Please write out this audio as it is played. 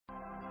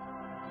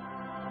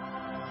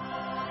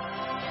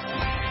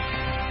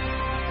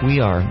We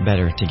are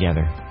better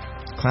together.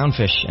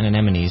 Clownfish and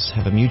anemones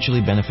have a mutually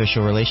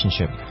beneficial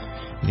relationship.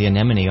 The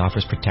anemone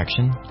offers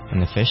protection,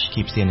 and the fish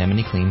keeps the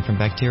anemone clean from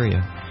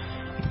bacteria.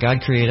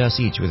 God created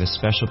us each with a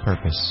special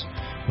purpose.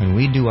 When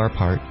we do our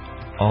part,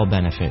 all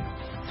benefit.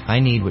 I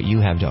need what you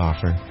have to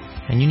offer,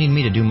 and you need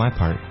me to do my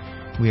part.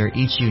 We are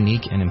each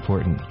unique and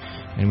important,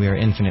 and we are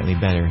infinitely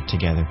better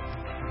together.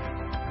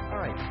 All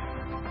right.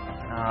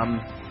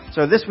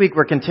 So this week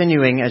we're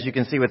continuing, as you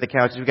can see with the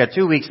couches. We've got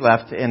 2 weeks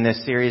left in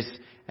this series.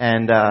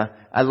 And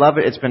I love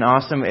it. It's been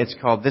awesome. It's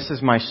called This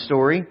Is My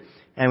Story.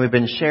 And we've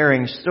been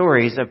sharing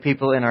stories of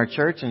people in our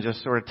church and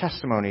just sort of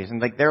testimonies and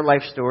like their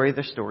life story,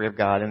 the story of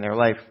God in their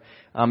life.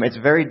 It's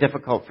very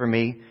difficult for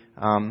me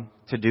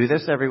to do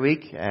this every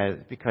week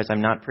because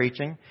I'm not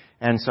preaching.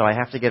 And so I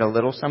have to get a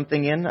little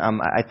something in.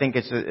 I think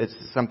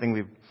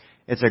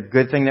it's a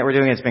good thing that we're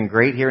doing. It's been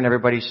great hearing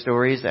everybody's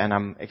stories, and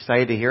I'm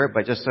excited to hear it.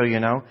 But just so you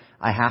know,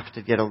 I have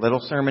to get a little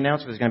sermon out.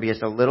 So there's going to be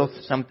just a little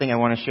something I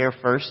want to share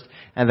first,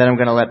 and then I'm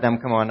going to let them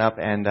come on up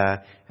and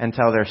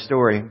tell their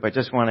story. But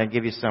just want to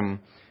give you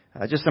some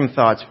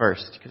thoughts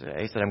first, because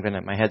I said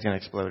my head's going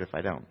to explode if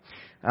I don't.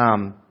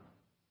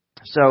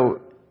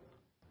 So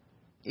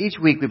each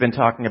week we've been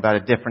talking about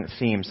a different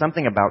theme,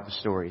 something about the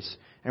stories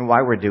and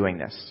why we're doing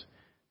this,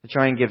 to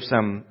try and give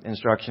some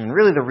instruction. And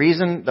really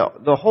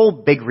the whole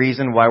big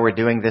reason why we're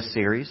doing this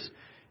series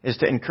is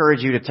to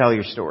encourage you to tell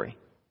your story.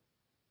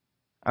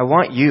 I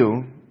want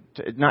you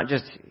to not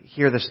just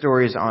hear the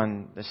stories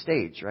on the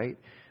stage, right?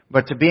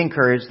 But to be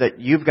encouraged that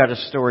you've got a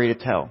story to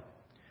tell.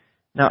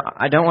 Now,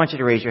 I don't want you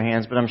to raise your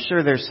hands, but I'm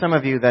sure there's some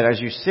of you that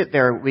as you sit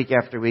there week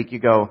after week, you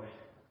go,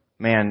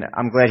 man,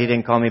 I'm glad he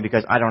didn't call me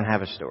because I don't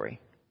have a story.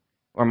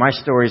 Or my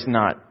story's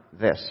not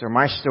this, or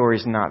my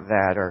story's not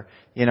that, or,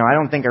 I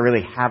don't think I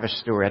really have a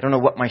story. I don't know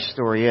what my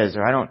story is,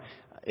 or I don't,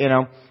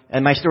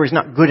 and my story's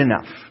not good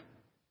enough.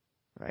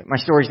 Right? My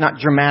story's not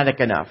dramatic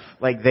enough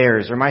like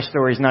theirs, or my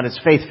story's not as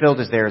faith-filled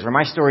as theirs, or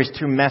my story's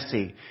too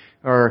messy,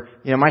 or,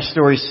 my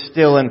story's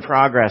still in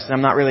progress, and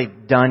I'm not really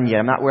done yet.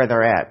 I'm not where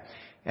they're at.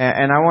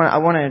 And I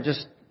want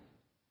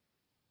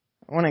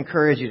to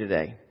encourage you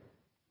today.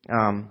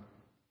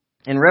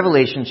 In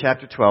Revelation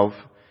chapter 12,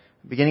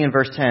 beginning in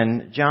verse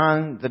 10,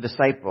 John, the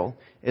disciple,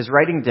 is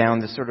writing down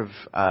this sort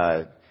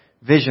of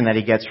vision that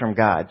he gets from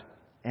God.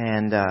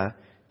 And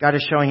God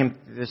is showing him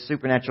this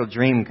supernatural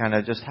dream, kind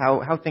of just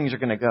how things are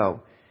going to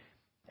go.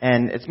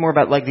 And it's more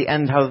about like the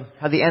end,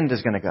 how the end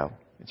is going to go.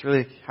 It's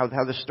really how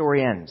the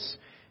story ends,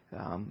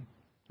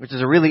 which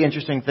is a really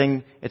interesting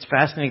thing. It's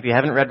fascinating. If you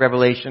haven't read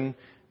Revelation,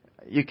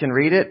 you can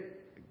read it.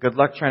 Good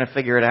luck trying to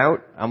figure it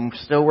out. I'm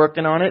still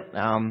working on it.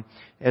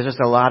 There's just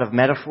a lot of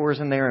metaphors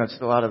in there, and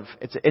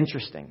it's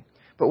interesting.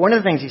 But one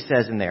of the things he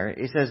says in there,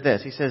 he says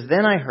this. He says,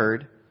 then I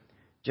heard,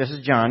 just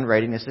as John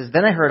writing this, says,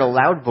 then I heard a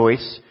loud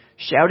voice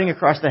shouting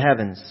across the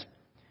heavens,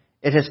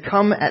 it has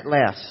come at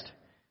last,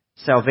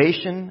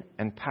 salvation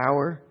and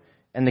power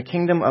and the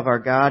kingdom of our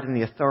God and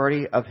the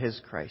authority of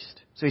his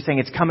Christ. So he's saying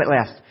it's come at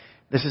last.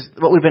 This is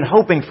what we've been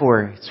hoping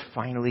for. It's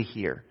finally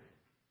here.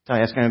 So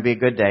it's going to be a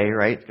good day,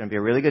 right? It's going to be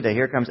a really good day.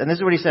 Here it comes. And this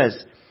is what he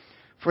says.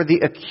 For the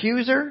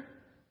accuser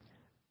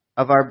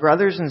of our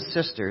brothers and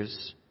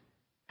sisters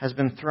has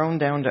been thrown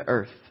down to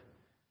earth,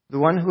 the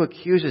one who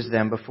accuses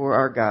them before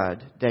our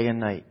God day and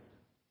night.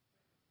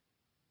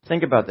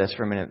 Think about this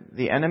for a minute.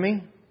 The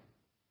enemy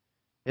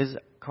is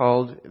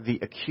called the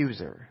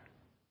accuser.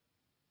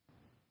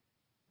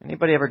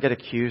 Anybody ever get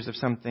accused of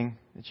something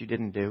that you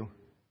didn't do?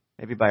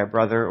 Maybe by a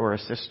brother or a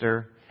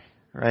sister,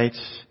 right?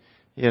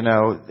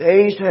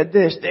 They said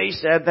this, they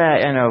said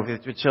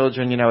that. With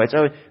children, it's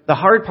always, the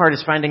hard part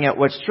is finding out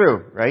what's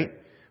true, right?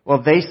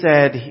 Well, they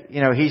said,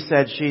 he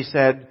said, she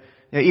said.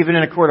 Even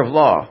in a court of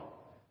law,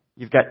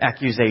 you've got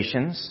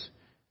accusations,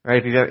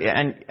 right?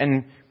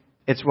 And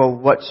it's, well,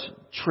 what's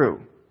true?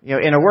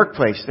 In a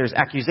workplace, there's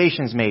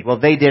accusations made. Well,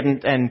 they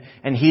didn't,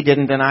 and he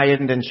didn't, and I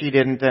didn't, and she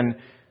didn't, and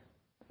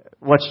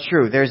what's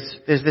true? There's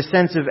this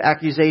sense of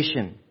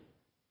accusation.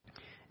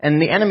 And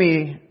the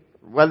enemy,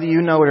 whether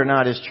you know it or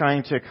not, is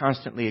trying to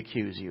constantly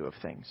accuse you of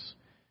things.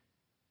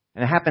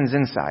 And it happens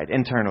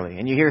internally.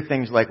 And you hear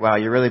things like, wow,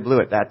 you really blew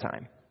it that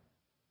time.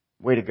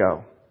 Way to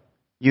go.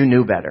 You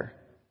knew better.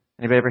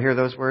 Anybody ever hear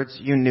those words?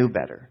 You knew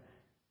better.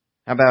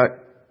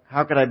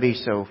 How could I be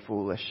so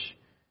foolish?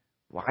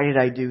 Why did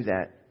I do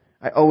that?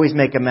 I always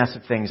make a mess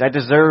of things. I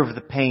deserve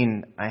the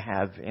pain I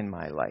have in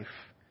my life.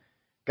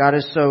 God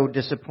is so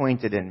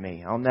disappointed in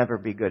me. I'll never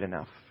be good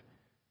enough.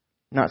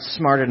 I'm not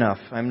smart enough.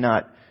 I'm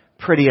not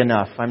pretty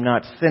enough. I'm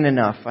not thin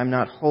enough. I'm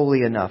not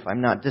holy enough. I'm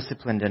not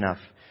disciplined enough.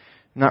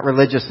 I'm not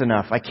religious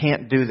enough. I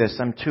can't do this.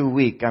 I'm too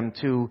weak. I'm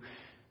too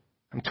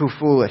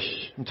foolish.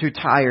 I'm too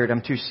tired.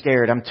 I'm too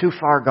scared. I'm too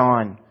far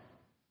gone.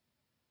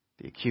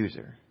 The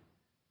accuser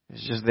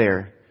is just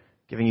there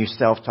giving you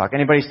self-talk.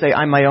 Anybody say,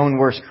 I'm my own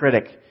worst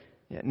critic?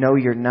 No,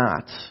 you're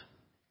not.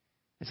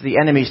 It's the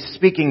enemy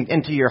speaking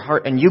into your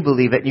heart and you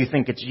believe it and you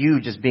think it's you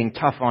just being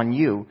tough on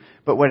you.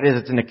 But what it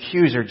is, it's an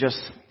accuser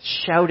just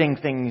shouting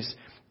things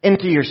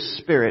into your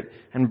spirit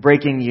and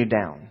breaking you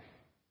down.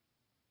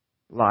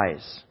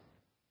 Lies.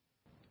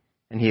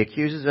 And he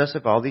accuses us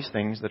of all these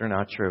things that are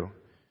not true.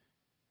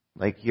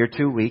 Like, you're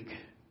too weak,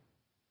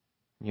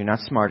 you're not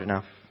smart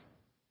enough,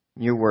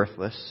 you're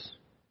worthless,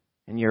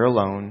 and you're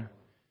alone,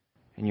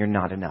 and you're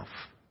not enough.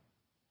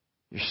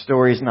 Your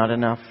story's not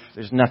enough.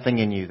 There's nothing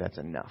in you that's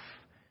enough.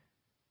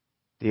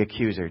 The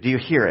accuser. Do you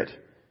hear it?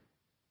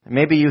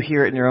 Maybe you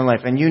hear it in your own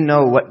life, and you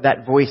know what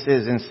that voice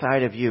is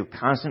inside of you,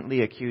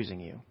 constantly accusing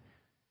you.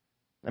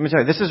 Let me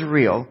tell you, this is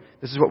real.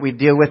 This is what we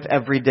deal with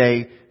every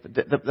day.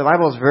 The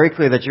Bible is very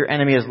clear that your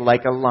enemy is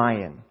like a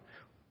lion.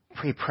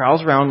 He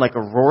prowls around like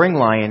a roaring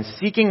lion,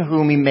 seeking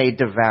whom he may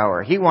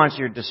devour. He wants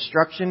your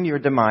destruction, your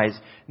demise,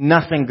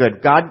 nothing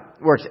good. God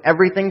works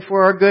everything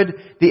for our good.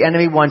 The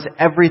enemy wants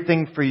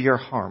everything for your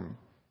harm.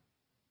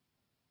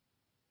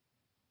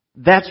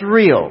 That's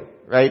real,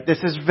 right? This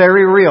is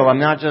very real. I'm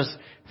not just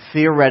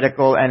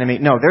theoretical enemy.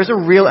 No, there's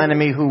a real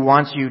enemy who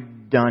wants you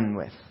done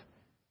with.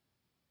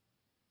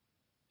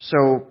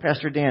 So,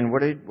 Pastor Dan,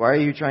 why are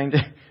you trying to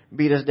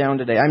beat us down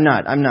today? I'm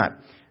not.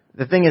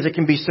 The thing is, it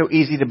can be so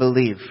easy to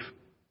believe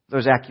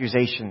those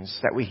accusations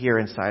that we hear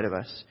inside of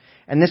us.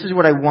 And this is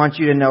what I want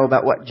you to know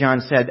about what John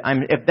said.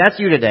 If that's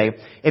you today,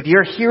 if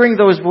you're hearing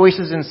those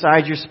voices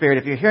inside your spirit,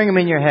 if you're hearing them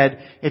in your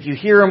head, if you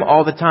hear them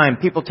all the time,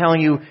 people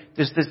telling you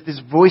this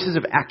voices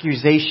of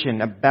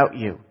accusation about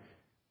you,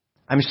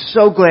 I'm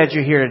so glad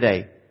you're here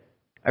today.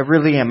 I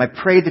really am. I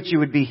pray that you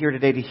would be here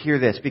today to hear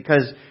this,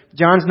 because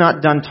John's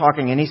not done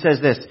talking, and he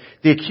says this: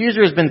 the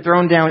accuser has been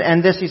thrown down,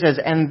 and this, he says,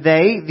 and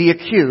they, the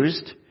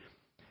accused,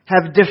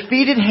 have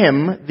defeated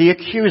him, the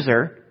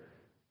accuser,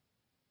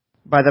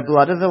 by the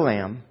blood of the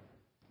Lamb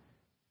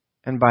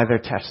and by their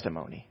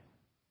testimony.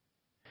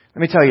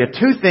 Let me tell you,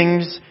 two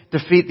things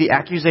defeat the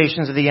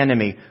accusations of the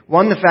enemy.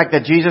 One, the fact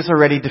that Jesus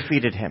already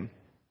defeated him.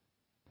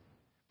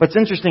 But it's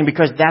interesting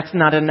because that's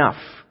not enough.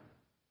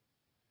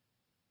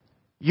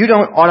 You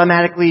don't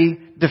automatically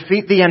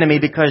defeat the enemy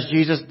because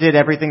Jesus did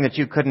everything that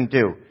you couldn't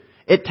do.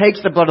 It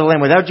takes the blood of the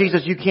Lamb. Without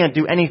Jesus, you can't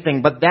do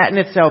anything. But that in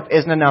itself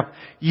isn't enough.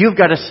 You've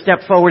got to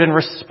step forward and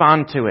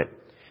respond to it.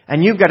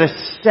 And you've got to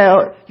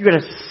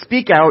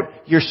speak out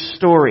your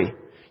story.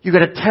 You've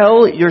got to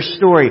tell your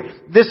story.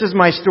 This is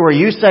my story.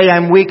 You say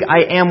I'm weak,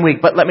 I am weak.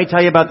 But let me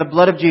tell you about the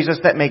blood of Jesus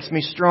that makes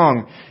me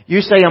strong.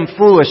 You say I'm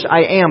foolish,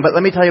 I am. But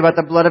let me tell you about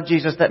the blood of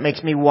Jesus that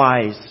makes me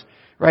wise.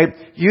 Right?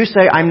 You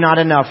say I'm not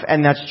enough,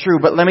 and that's true.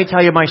 But let me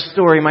tell you my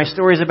story. My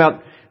story is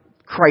about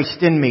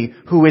Christ in me,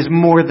 who is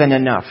more than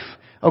enough.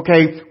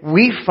 Okay?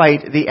 We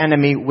fight the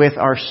enemy with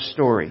our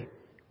story.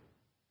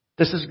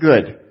 This is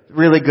good.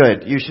 Really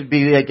good. You should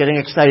be getting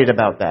excited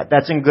about that.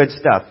 That's in good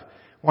stuff.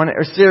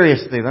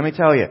 Seriously, let me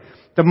tell you.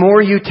 The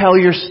more you tell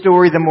your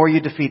story, the more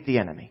you defeat the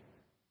enemy.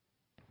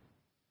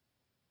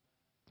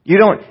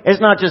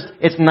 It's not just,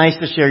 it's nice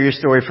to share your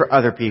story for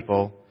other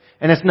people.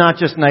 And it's not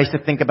just nice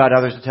to think about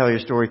others to tell your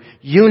story.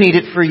 You need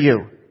it for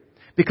you.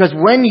 Because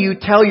when you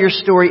tell your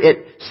story,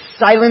 it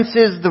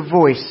silences the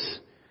voice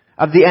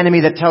of the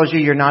enemy that tells you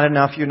you're not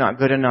enough, you're not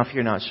good enough,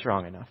 you're not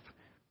strong enough.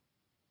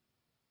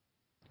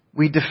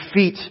 We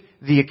defeat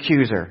the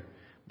accuser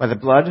by the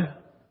blood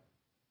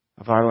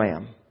of our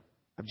Lamb,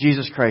 of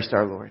Jesus Christ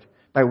our Lord,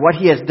 by what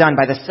He has done,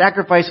 by the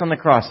sacrifice on the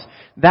cross.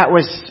 That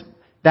was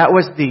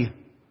the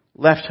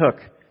left hook,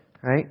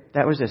 right?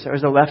 That was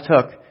the left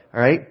hook,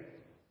 all right?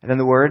 And then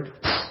the word,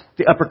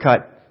 the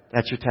uppercut.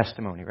 That's your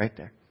testimony right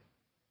there.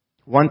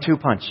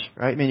 1-2 punch,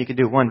 right? I mean, you can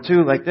do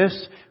 1-2 like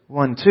this,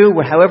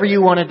 1-2, however you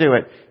want to do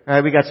it. All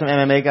right, we got some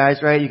MMA guys,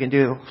 right? You can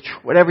do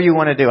whatever you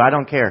want to do. I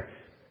don't care.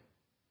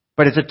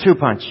 But it's a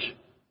 2-punch.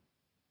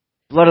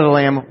 Blood of the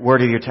Lamb,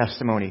 word of your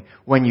testimony.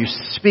 When you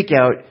speak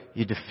out,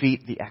 you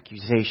defeat the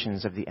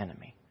accusations of the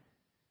enemy.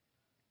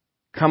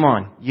 Come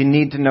on, you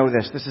need to know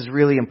this. This is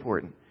really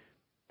important.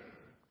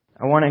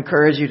 I want to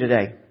encourage you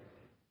today.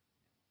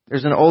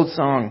 There's an old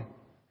song.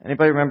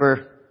 Anybody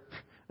remember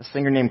a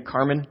singer named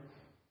Carmen?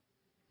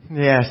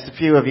 Yes, a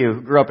few of you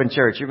who grew up in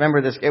church. You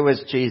remember this? It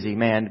was cheesy,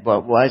 man,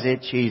 but was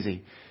it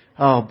cheesy?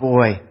 Oh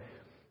boy.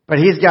 But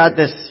he's got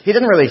this, he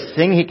didn't really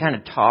sing, he kind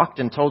of talked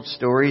and told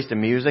stories to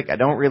music. I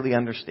don't really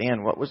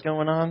understand what was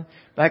going on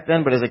back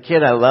then, but as a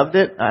kid I loved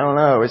it. I don't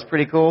know, it was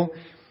pretty cool.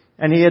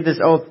 And he had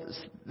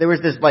there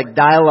was this like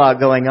dialogue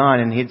going on,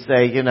 and he'd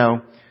say, you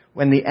know,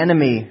 when the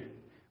enemy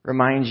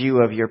reminds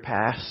you of your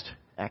past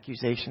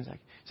accusations, he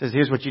says,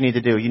 here's what you need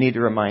to do. You need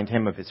to remind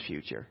him of his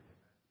future.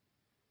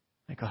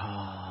 Like,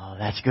 oh,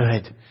 that's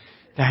good.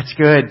 That's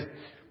good.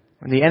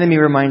 When the enemy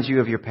reminds you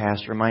of your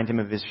past, remind him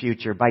of his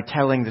future by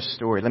telling the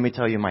story. Let me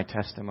tell you my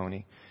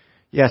testimony.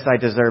 Yes, I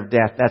deserve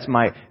death.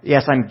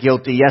 Yes, I'm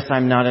guilty. Yes,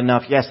 I'm not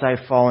enough. Yes,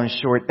 I've fallen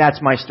short. That's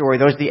my story.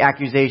 Those are the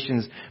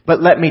accusations.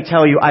 But let me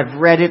tell you, I've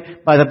read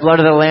it by the blood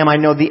of the Lamb. I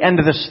know the end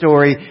of the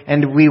story,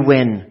 and we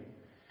win.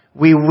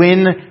 We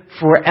win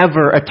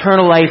forever.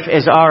 Eternal life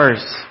is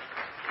ours.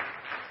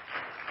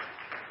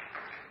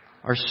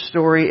 Our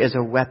story is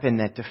a weapon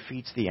that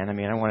defeats the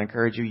enemy. And I want to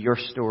encourage you, your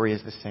story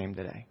is the same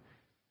today.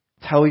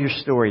 Tell your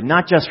story,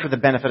 not just for the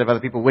benefit of other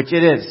people, which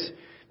it is.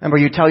 Remember,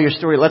 you tell your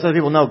story, let other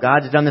people know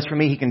God's done this for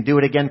me. He can do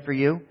it again for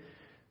you.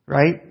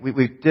 Right?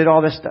 We did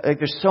all this stuff. Like,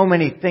 there's so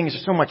many things.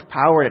 There's so much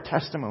power to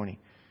testimony.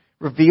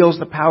 reveals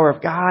the power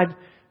of God,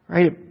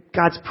 right?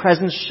 God's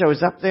presence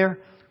shows up there.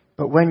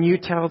 But when you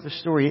tell the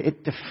story,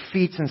 it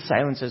defeats and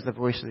silences the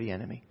voice of the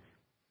enemy.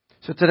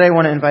 So today I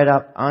want to invite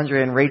up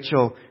Andre and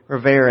Rachel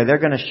Rivera. They're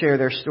going to share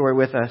their story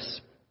with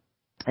us.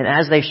 And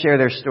as they share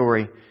their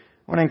story,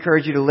 I want to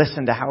encourage you to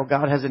listen to how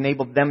God has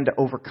enabled them to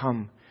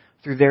overcome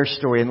through their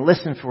story and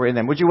listen for it in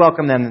them. Would you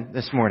welcome them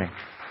this morning?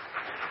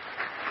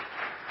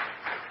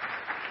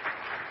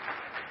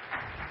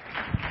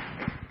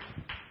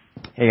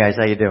 Hey guys,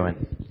 how you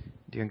doing?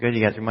 Doing good?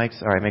 You got your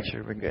mics? All right, make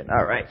sure we're good.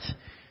 All right.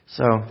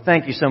 So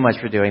thank you so much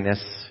for doing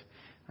this.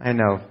 I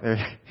know they're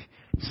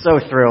so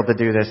thrilled to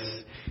do this.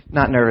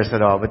 Not nervous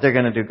at all, but they're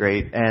going to do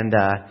great. And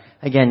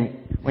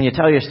again, when you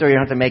tell your story, you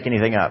don't have to make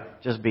anything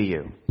up. Just be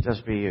you.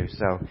 Just be you.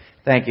 So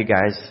thank you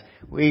guys.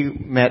 We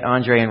met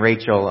Andre and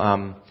Rachel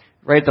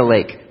right at the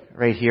lake,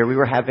 right here. We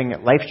were having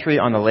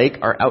Lifetree on the Lake,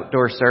 our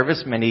outdoor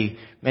service. Many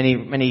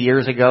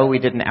years ago, we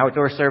did an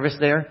outdoor service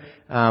there.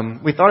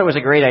 We thought it was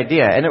a great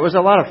idea, and it was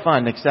a lot of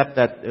fun, except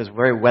that it was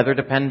very weather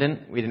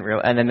dependent. We didn't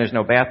realize, and then there's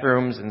no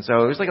bathrooms, and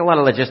so it was like a lot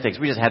of logistics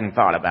we just hadn't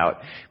thought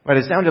about. But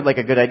it sounded like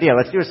a good idea.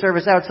 Let's do a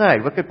service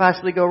outside. What could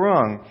possibly go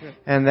wrong? Yeah.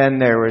 And then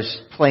there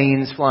was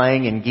planes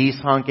flying and geese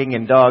honking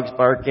and dogs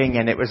barking,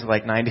 and it was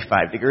like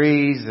 95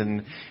 degrees.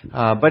 And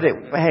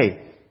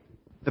hey,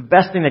 the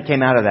best thing that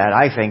came out of that,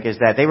 I think, is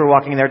that they were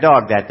walking their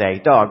dog that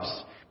day, dogs,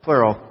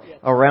 plural,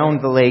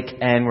 around the lake,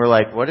 and we're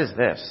like, what is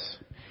this?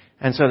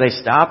 And so they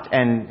stopped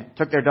and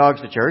took their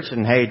dogs to church,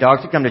 and hey,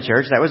 dogs could come to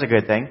church. That was a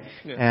good thing.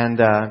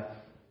 Yeah.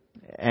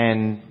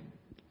 And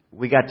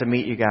we got to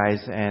meet you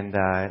guys, and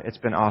it's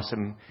been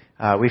awesome.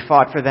 We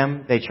fought for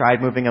them. They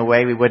tried moving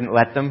away. We wouldn't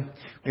let them.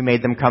 We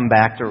made them come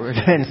back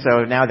and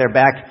so now they're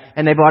back,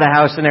 and they bought a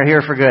house, and they're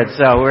here for good.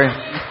 So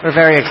we're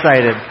very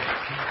excited.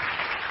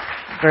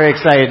 Very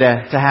excited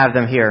to have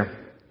them here.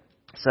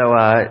 So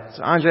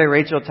Andre,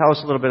 Rachel, tell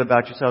us a little bit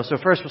about yourselves. So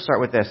first we'll start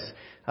with this.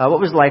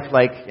 What was life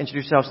like?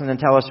 Introduce yourselves and then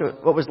tell us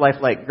what was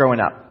life like growing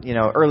up? You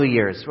know, early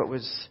years.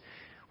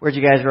 Where'd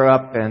you guys grow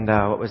up, and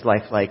what was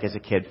life like as a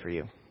kid for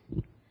you?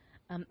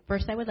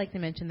 First, I would like to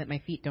mention that my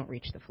feet don't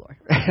reach the floor.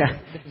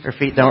 Your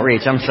feet don't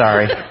reach. I'm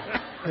sorry.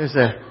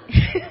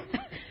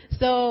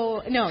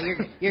 So no,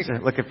 you're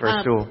looking for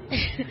a stool.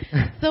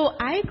 So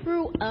I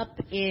grew up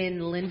in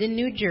Linden,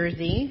 New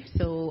Jersey,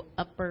 so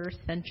upper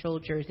central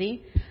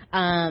Jersey.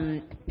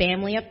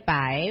 Family of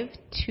 5,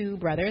 2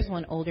 brothers,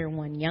 one older,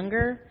 one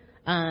younger.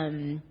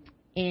 In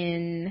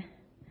an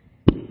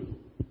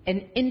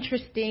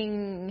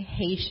interesting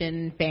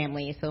Haitian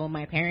family. So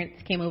my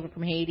parents came over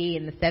from Haiti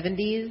in the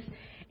 70s,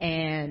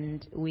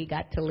 and we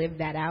got to live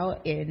that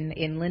out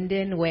in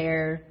Linden,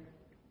 where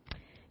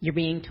you're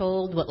being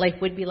told what life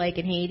would be like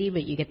in Haiti,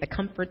 but you get the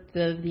comforts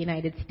of the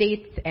United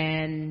States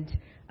and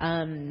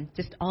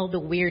just all the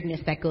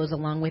weirdness that goes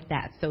along with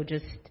that. So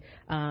just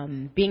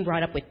being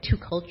brought up with 2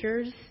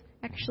 cultures,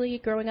 actually,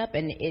 growing up,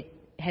 and it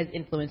has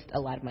influenced a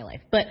lot of my life.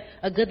 But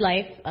a good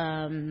life,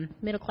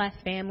 middle-class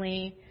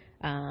family,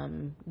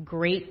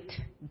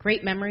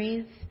 great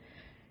memories.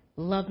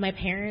 Love my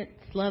parents,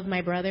 love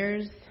my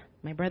brothers.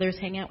 My brothers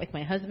hang out with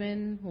my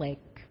husband like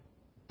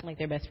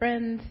they're best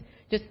friends.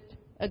 Just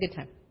a good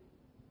time.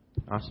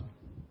 Awesome.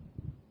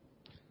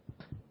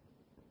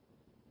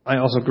 I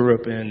also grew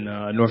up in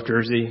North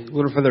Jersey, a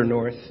little further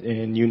north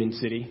in Union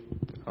City.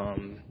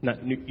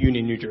 Not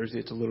Union, New Jersey.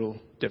 It's a little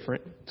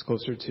different. It's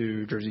closer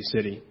to Jersey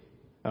City.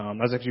 I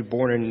was actually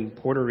born in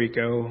Puerto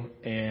Rico,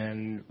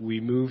 and we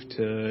moved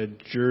to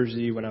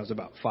Jersey when I was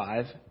about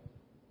 5.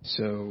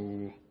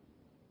 So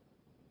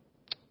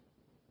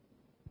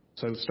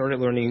I started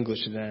learning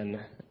English then,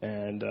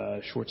 and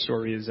short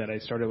story is that I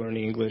started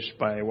learning English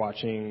by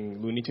watching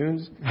Looney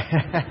Tunes.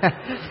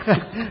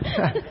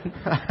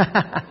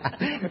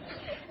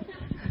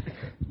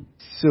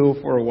 So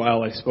for a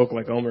while I spoke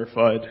like Elmer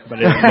Fudd, but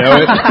I didn't know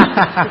it.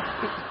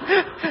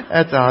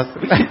 That's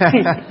awesome.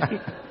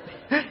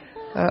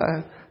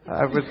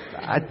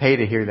 I'd pay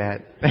to hear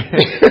that.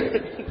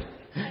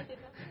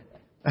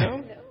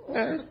 No?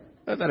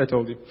 I thought I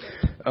told you.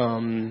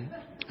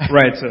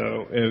 Right,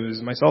 so it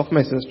was myself,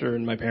 my sister,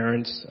 and my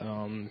parents,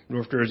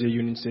 North Jersey,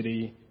 Union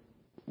City.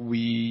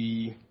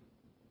 It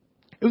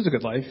was a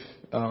good life.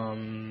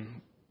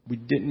 We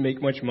didn't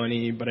make much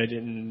money, but I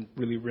didn't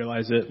really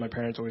realize it. My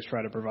parents always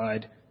tried to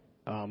provide.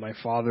 My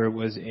father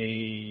was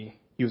a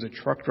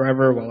truck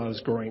driver while I was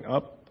growing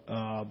up.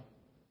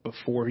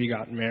 Before he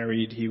got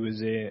married, he was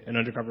an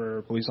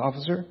undercover police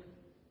officer.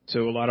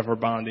 So a lot of our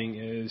bonding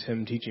is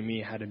him teaching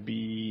me how to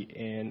be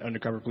an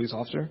undercover police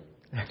officer.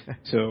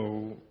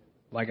 So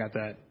I got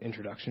that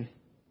introduction.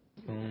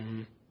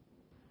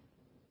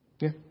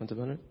 Yeah, that's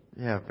about it.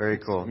 Yeah, very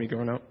cool. Me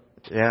growing up.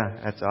 Yeah,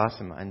 that's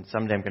awesome. And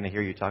someday I'm going to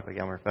hear you talk like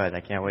Elmer Fudd.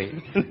 I can't wait.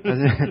 We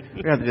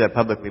don't have to do that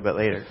publicly, but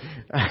later.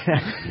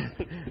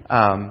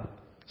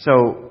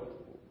 So,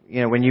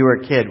 when you were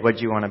a kid, what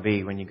did you want to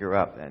be when you grew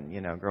up?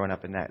 And, growing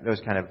up in those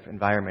kind of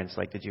environments,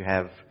 did you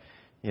have,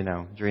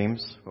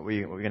 dreams? What were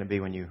you going to be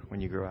when you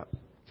grew up?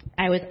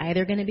 I was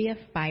either going to be a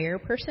fire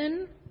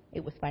person.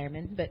 It was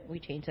fireman, but we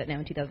changed that now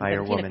in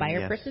 2017. Firewoman, a fire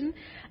yes. person,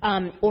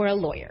 or a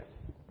lawyer.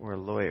 or a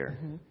lawyer.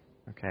 Mm-hmm.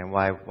 Okay, and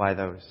why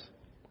those?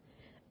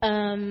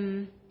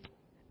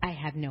 I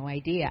have no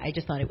idea. I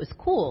just thought it was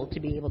cool to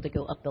be able to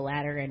go up the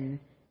ladder and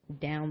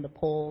down the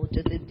pole.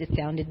 It just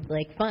sounded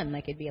like fun,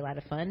 like it'd be a lot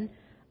of fun.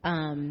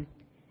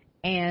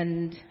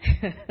 And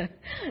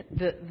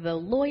the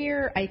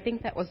lawyer, I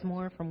think that was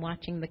more from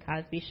watching The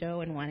Cosby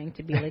Show and wanting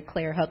to be like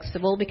Claire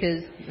Huxtable,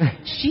 because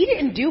she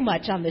didn't do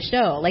much on the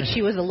show. Like,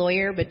 she was a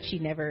lawyer, but she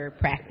never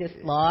practiced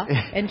law,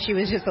 and she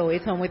was just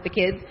always home with the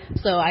kids.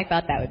 So I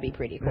thought that would be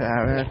pretty cool.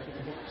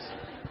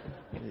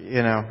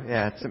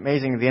 It's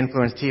amazing the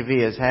influence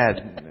TV has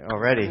had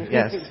already.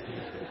 Yes.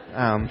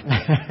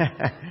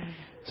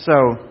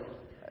 So,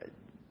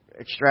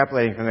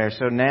 extrapolating from there.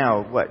 So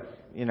now, what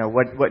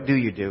do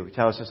you do?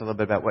 Tell us just a little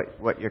bit about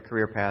what your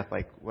career path,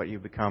 like what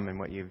you've become and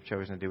what you've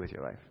chosen to do with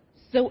your life.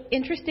 So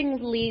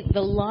interestingly,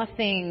 the law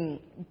thing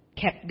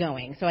kept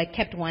going. So I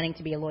kept wanting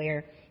to be a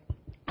lawyer.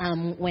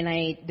 When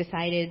I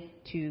decided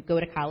to go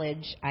to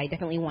college, I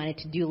definitely wanted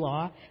to do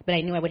law, but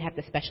I knew I would have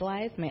to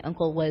specialize. My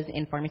uncle was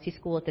in pharmacy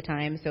school at the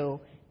time, so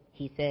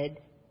he said,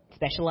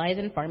 specialize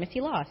in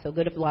pharmacy law. So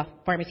go to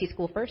pharmacy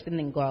school first and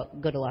then go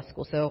to law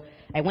school. So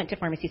I went to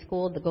pharmacy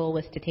school. The goal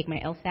was to take my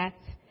LSATs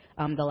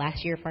the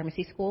last year of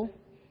pharmacy school.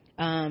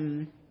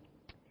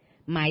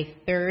 My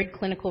third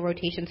clinical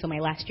rotation, so my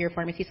last year of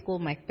pharmacy school,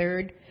 my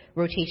third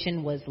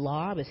rotation was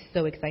law. I was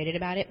so excited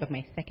about it, but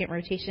my second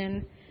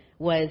rotation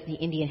was the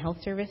Indian Health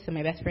Service. So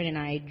my best friend and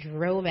I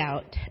drove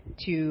out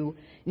to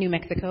New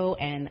Mexico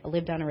and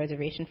lived on a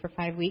reservation for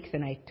 5 weeks,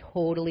 and I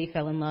totally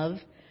fell in love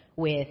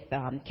with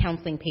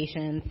counseling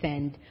patients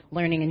and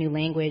learning a new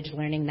language,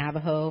 learning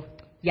Navajo.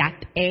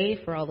 Yat-A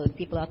for all those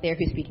people out there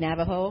who speak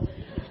Navajo.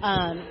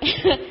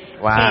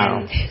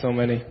 Wow. So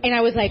many. And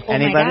I was like, oh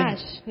Anybody? my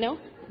gosh. No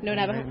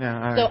Navajo. No,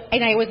 all right. So,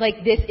 and I was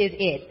like, this is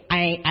it.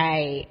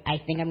 I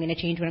think I'm going to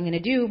change what I'm going to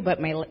do,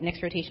 but my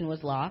next rotation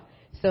was law.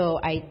 So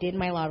I did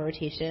my law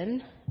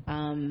rotation,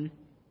 and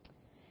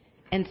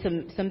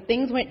some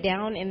things went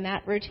down in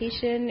that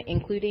rotation,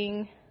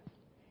 including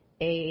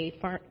a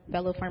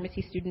fellow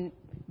pharmacy student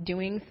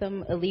doing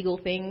some illegal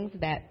things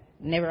that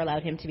never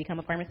allowed him to become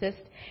a pharmacist.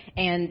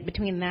 And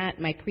between that,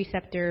 my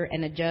preceptor,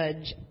 and a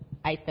judge,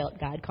 I felt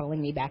God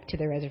calling me back to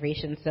the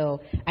reservation.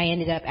 So I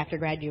ended up, after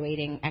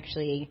graduating,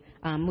 actually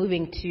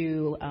moving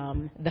to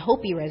the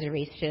Hopi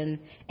Reservation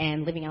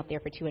and living out there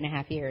for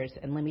 2.5 years.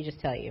 And let me just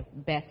tell you,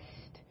 best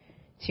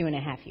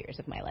 2.5 years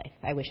of my life.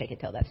 I wish I could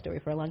tell that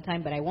story for a long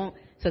time, but I won't.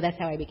 So that's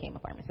how I became a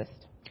pharmacist.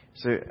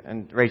 So,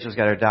 and Rachel's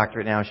got her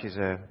doctorate now. She's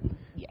a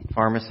Yes.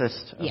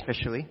 pharmacist Yes.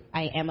 officially.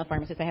 I am a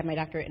pharmacist. I have my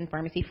doctorate in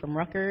pharmacy from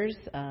Rutgers,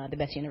 the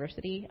best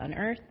university on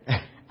earth.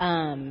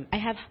 I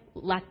have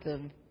lots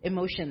of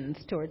emotions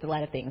towards a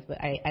lot of things,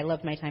 but I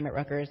love my time at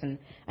Rutgers, and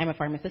I'm a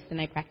pharmacist,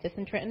 and I practice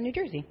in Trenton, New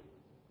Jersey.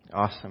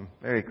 Awesome.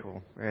 Very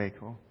cool. Very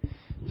cool.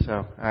 So,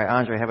 all right,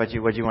 Andre, how about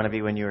you? What did you want to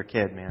be when you were a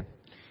kid, man?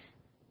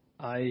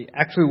 I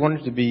actually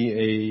wanted to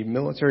be a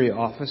military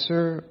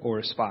officer or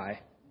a spy.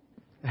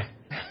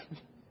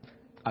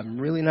 I'm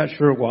really not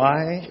sure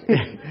why.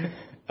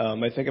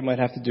 I think it might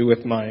have to do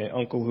with my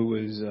uncle, who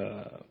was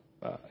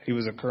he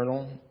was a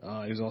colonel.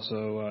 He was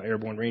also an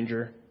airborne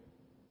ranger.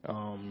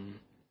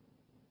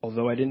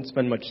 Although I didn't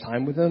spend much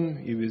time with him,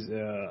 he was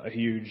a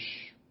huge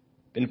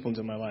influence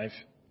in my life.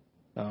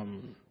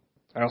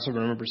 I also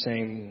remember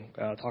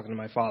talking to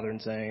my father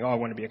and saying, "Oh, I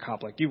want to be a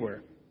cop like you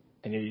were,"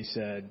 and he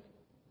said,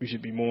 "We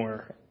should be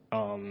more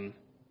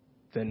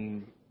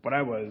than what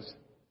I was."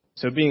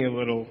 So being a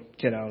little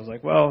kid, I was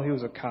like, well, he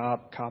was a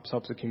cop. Cops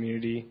help the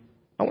community.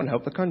 I want to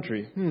help the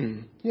country.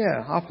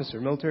 Yeah, officer,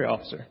 military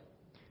officer.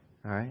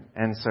 All right.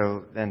 And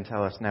so then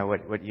tell us now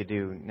what you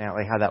do now,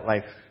 like how that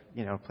life,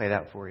 played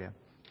out for you.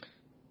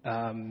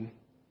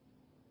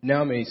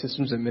 Now I'm a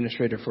systems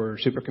administrator for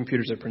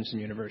supercomputers at Princeton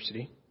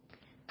University.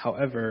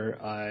 However,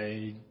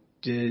 I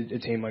did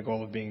attain my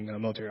goal of being a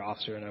military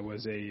officer, and I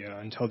was a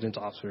intelligence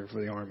officer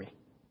for the Army.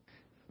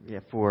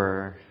 Yeah,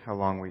 for how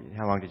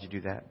long did you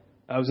do that?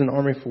 I was in the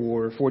Army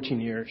for 14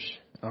 years,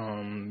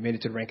 made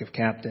it to the rank of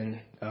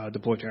captain,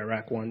 deployed to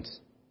Iraq once,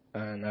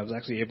 and I was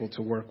actually able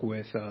to work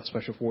with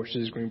Special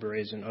Forces, Green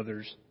Berets, and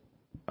others.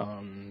 So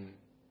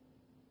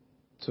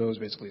I was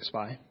basically a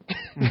spy.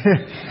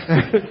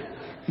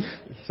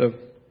 So,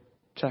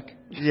 check.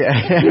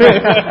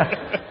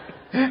 Yeah.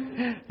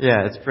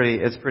 Yeah,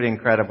 it's pretty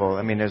incredible.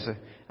 I mean, as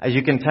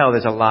you can tell,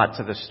 there's a lot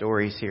to the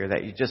stories here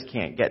that you just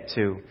can't get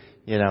to,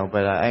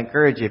 but I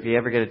encourage you, if you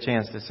ever get a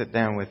chance to sit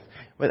down with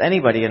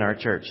anybody in our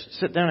church,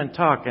 sit down and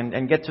talk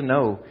and get to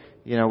know,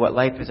 what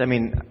life is. I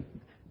mean,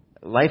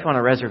 life on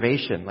a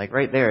reservation, like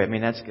right there. I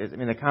mean,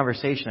 the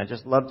conversation, I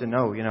just love to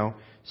know,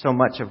 so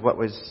much of what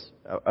was,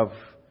 of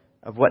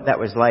what that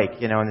was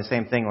like, and the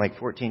same thing, like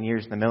 14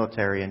 years in the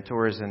military and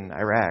tours in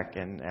Iraq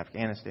and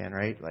Afghanistan,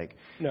 right? Like,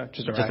 no,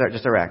 just Iraq.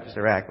 Just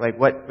Iraq. Like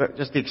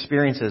just the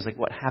experiences, like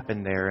what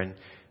happened there, and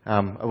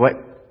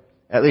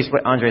at least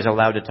what Andre's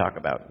allowed to talk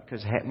about,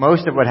 because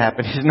most of what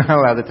happened he's not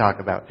allowed to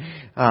talk about.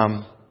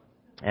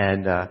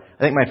 I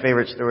think my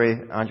favorite story,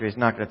 Andre's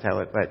not going to tell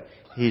it, but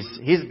he's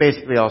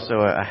basically also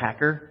a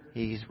hacker.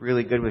 He's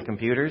really good with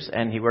computers,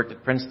 and he worked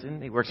at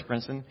Princeton. He works at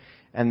Princeton,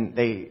 and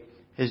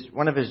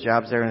one of his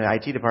jobs there in the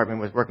IT department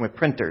was working with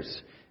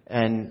printers.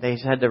 And they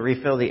had to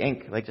refill the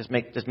ink, like just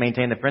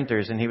maintain the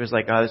printers. And he was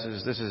like, "Oh,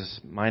 this is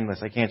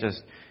mindless. I can't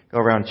just go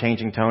around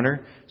changing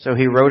toner." So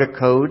he wrote a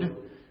code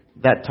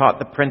that taught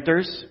the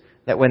printers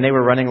that when they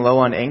were running low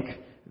on ink,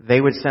 they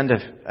would send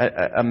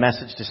a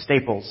message to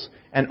Staples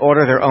and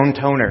order their own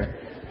toner.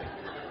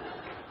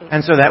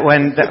 And so that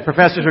when the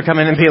professors would come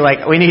in and be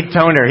like, "We need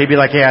toner," he'd be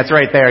like, "Yeah, it's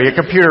right there. Your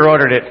computer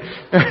ordered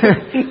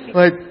it."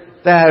 Like,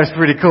 that was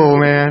pretty cool,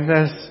 man.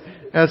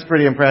 That's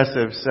pretty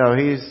impressive. So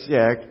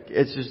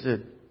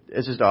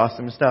it's just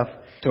awesome stuff.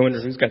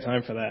 Toner, who's got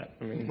time for that?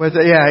 I mean,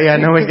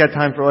 no one's got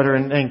time for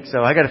ordering ink,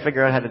 so I got to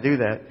figure out how to do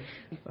that.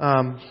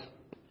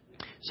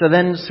 So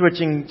then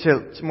switching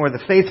to more the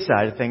faith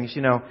side of things,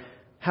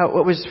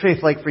 what was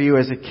faith like for you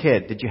as a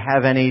kid? Did you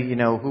have any,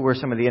 who were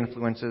some of the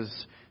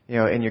influences,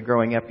 in your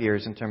growing up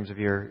years in terms of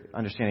your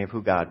understanding of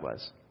who God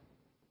was?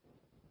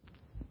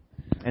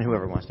 And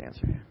whoever wants to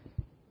answer.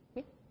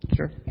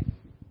 Sure.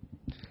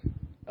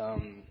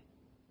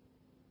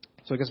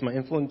 So I guess my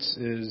influence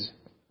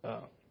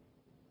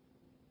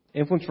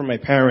from my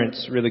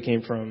parents really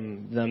came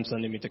from them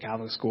sending me to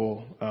Catholic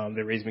school.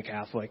 They raised me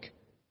Catholic.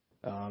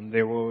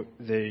 They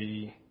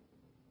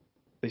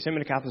sent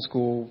me to Catholic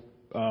school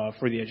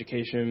for the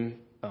education,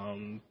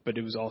 but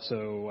it was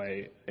also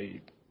I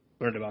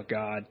learned about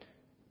God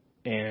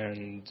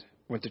and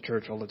went to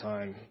church all the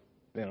time,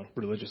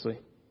 religiously.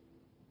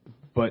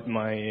 But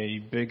my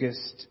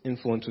biggest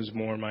influence was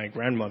more my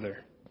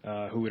grandmother,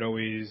 who would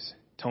always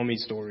tell me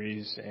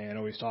stories and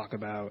always talk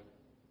about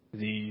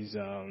these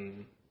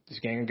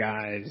gang of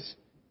guys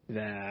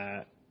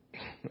that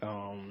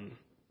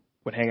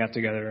would hang out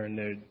together and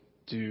they'd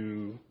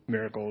do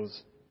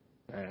miracles.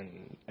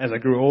 And as I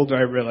grew older,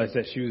 I realized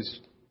that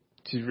she's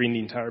reading the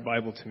entire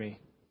Bible to me.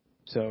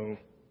 So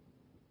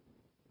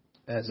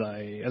as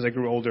I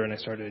grew older and I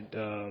started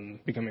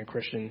becoming a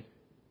Christian,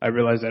 I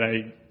realized that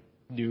I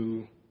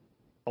knew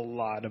a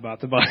lot about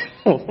the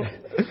Bible,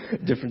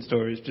 different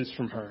stories just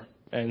from her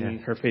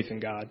and her faith in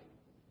God.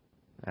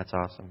 That's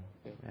awesome.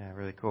 Yeah,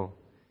 really cool.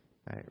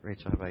 All right,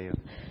 Rachel, how about you?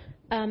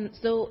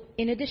 So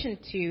in addition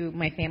to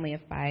my family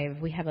of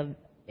 5, we have an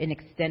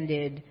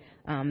extended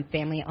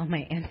family, all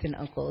my aunts and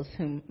uncles,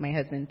 whom my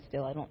husband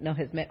still, I don't know,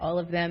 has met all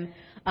of them.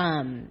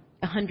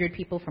 100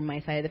 people from my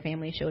side of the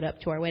family showed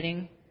up to our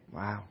wedding.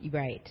 Wow.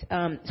 Right.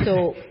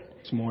 So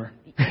it's more.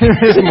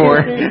 There's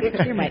more.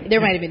 There might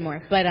have been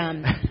more. But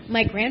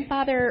my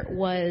grandfather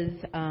was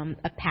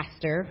a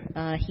pastor.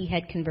 He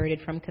had converted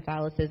from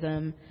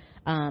Catholicism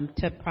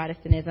to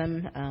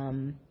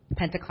Protestantism,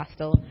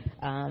 Pentecostal,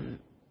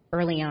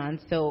 early on.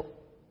 So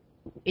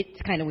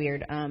it's kind of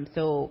weird.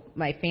 So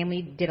my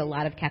family did a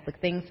lot of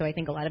Catholic things. So I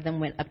think a lot of them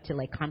went up to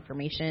like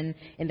confirmation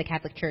in the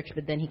Catholic Church,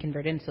 but then he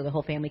converted, and so the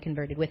whole family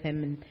converted with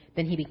him, and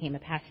then he became a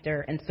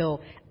pastor. And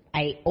so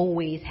I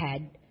always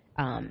had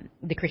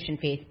the Christian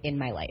faith in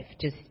my life,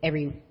 just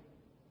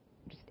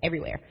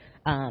everywhere.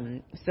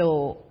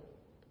 So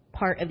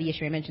part of the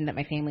issue I mentioned that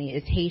my family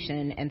is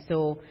Haitian, and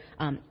so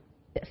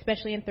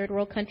especially in third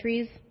world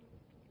countries,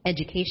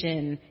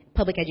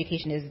 public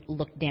education is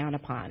looked down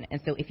upon.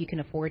 And so if you can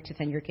afford to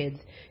send your kids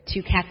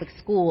to Catholic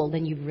school,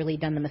 then you've really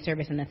done them a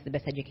service, and that's the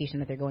best education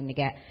that they're going to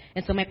get.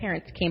 And so my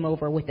parents came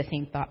over with the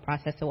same thought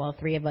process. So all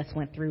 3 of us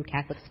went through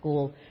Catholic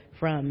school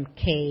from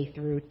K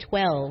through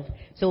 12.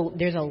 So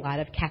there's a lot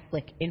of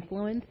Catholic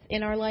influence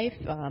in our life.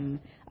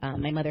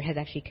 My mother has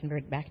actually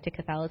converted back to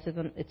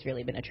Catholicism. It's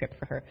really been a trip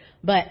for her.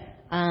 But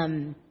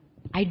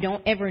I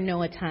don't ever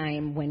know a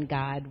time when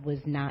God was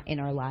not in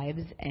our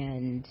lives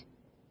and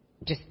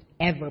just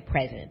ever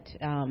present.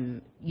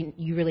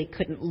 You really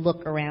couldn't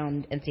look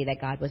around and say that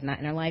God was not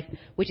in our life,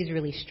 which is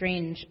really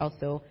strange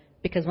also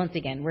because, once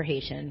again, we're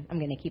Haitian. I'm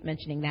going to keep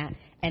mentioning that.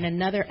 And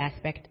another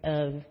aspect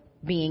of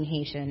being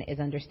Haitian is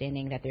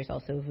understanding that there's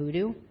also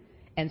voodoo.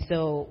 And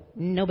so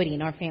nobody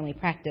in our family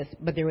practiced,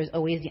 but there was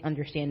always the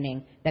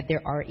understanding that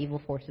there are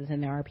evil forces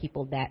and there are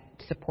people that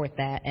support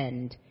that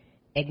and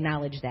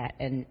acknowledge that.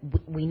 And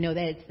we know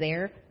that it's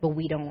there, but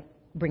we don't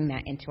bring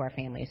that into our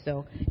family.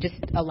 So just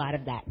a lot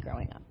of that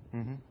growing up.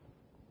 Mm-hmm.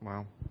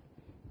 Wow.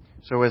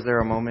 So was there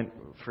a moment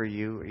for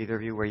you, either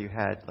of you, where you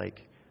had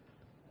like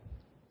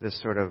this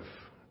sort of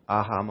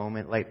aha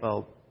moment, light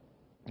bulb,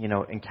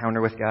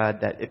 encounter with God,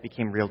 that it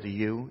became real to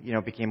you,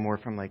 became more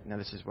from like, no,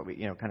 this is what we,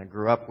 kind of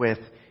grew up with,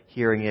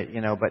 hearing it,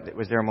 but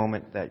was there a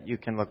moment that you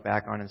can look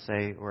back on and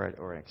say,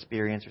 or an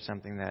experience or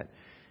something that,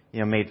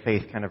 made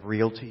faith kind of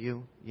real to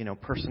you,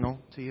 personal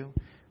to you?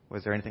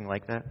 Was there anything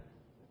like that?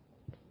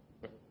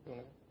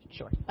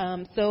 Sure.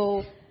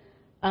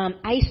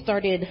 I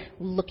started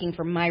looking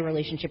for my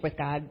relationship with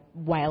God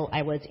while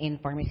I was in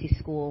pharmacy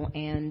school,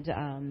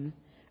 and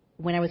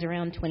when I was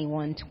around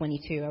 21,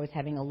 22, I was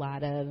having a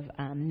lot of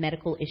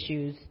medical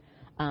issues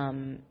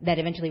that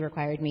eventually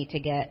required me to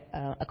get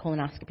a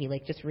colonoscopy,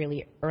 like just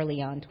really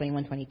early on.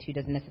 21, 22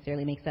 doesn't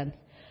necessarily make sense.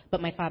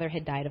 But my father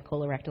had died of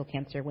colorectal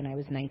cancer when I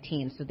was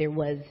 19, so there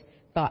was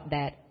thought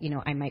that,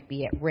 I might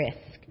be at risk.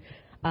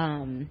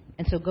 And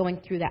so going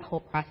through that whole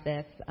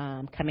process,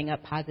 coming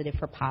up positive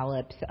for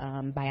polyps,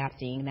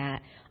 biopsying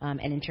that,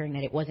 and ensuring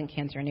that it wasn't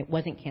cancer, and it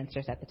wasn't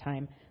cancerous at the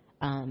time,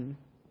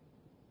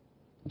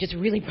 just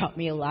really brought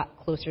me a lot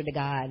closer to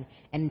God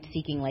and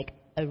seeking like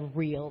a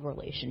real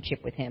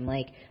relationship with Him.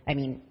 Like, I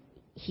mean,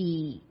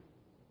 He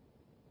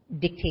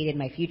dictated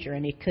my future,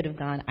 and it could have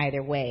gone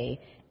either way,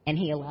 and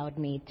He allowed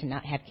me to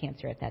not have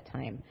cancer at that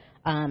time.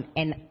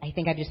 And I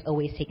think I've just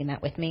always taken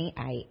that with me.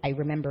 I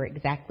remember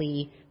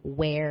exactly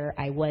where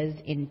I was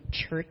in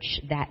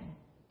church that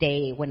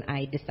day when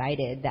I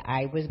decided that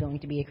I was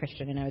going to be a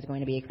Christian and I was going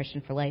to be a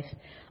Christian for life.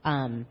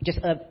 Just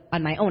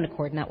on my own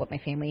accord, not what my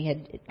family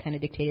had kind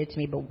of dictated to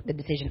me, but the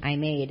decision I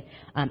made.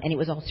 And it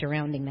was all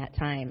surrounding that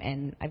time,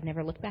 and I've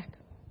never looked back.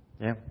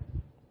 Yeah.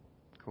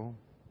 Cool.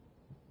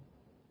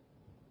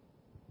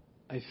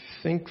 I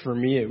think for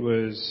me it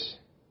was,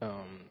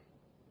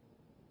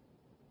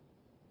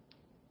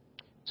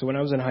 so when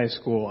I was in high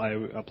school, I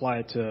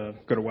applied to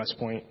go to West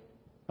Point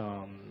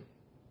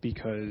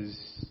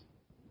because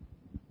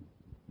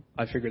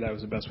I figured that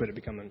was the best way to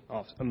become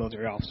a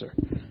military officer.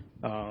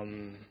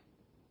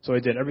 So I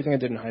did everything I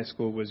did in high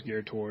school was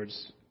geared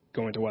towards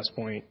going to West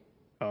Point,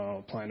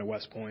 applying to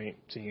West Point,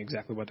 seeing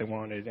exactly what they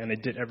wanted, and I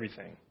did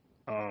everything.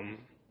 And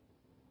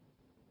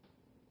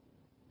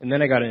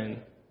then I got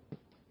in.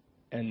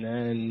 And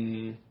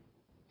then,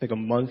 like a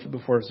month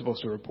before I was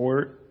supposed to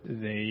report,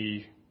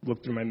 they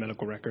looked through my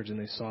medical records and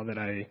they saw that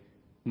I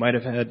might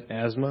have had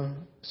asthma,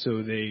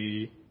 so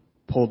they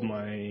pulled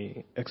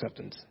my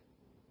acceptance.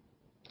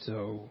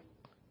 So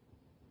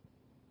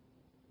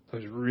I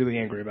was really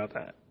angry about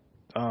that.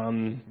 So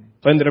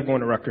I ended up going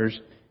to Rutgers,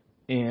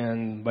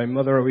 and my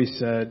mother always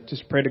said,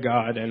 just pray to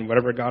God, and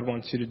whatever God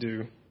wants you to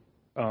do,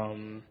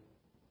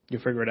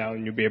 you'll figure it out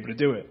and you'll be able to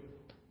do it.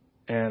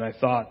 And I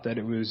thought that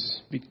it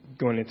was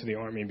going into the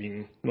Army,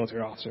 being a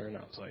military officer, and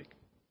I was like,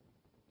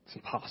 it's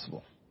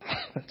impossible.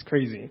 That's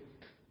crazy.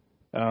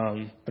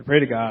 I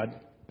prayed to God,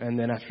 and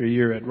then after a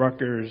year at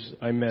Rutgers,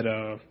 I met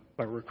a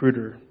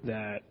recruiter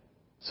that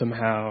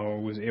somehow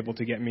was able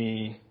to get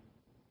me,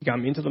 he got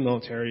me into the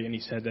military, and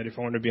he said that if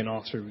I wanted to be an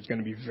officer, it was going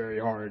to be very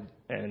hard,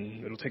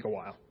 and it'll take a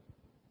while.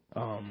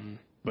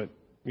 But,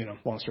 you know,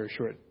 long story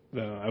short,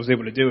 I was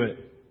able to do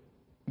it,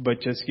 but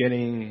just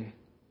getting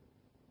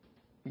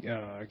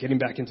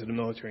back into the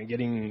military and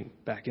getting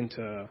back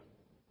into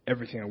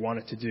everything I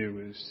wanted to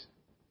do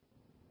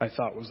I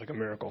thought was like a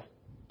miracle.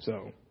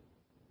 So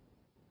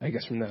I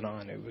guess from then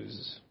on it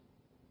was,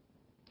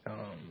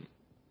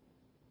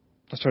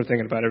 I started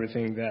thinking about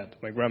everything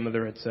that my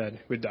grandmother had said,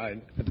 who had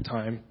died at the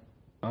time,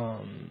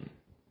 and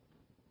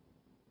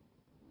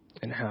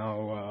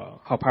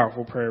how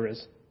powerful prayer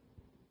is.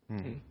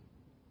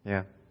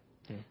 Yeah.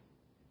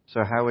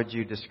 So how would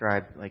you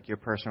describe, like, your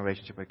personal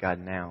relationship with God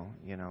now?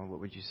 You know, what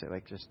would you say,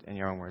 like, just in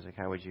your own words, like,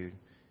 how would you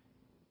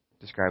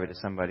describe it to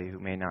somebody who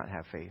may not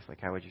have faith? Like,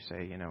 how would you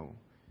say, you know,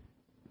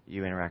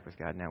 you interact with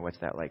God now? What's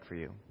that like for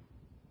you?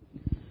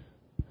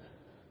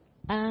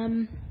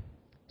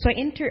 So I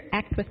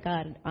interact with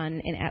God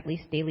on an at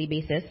least daily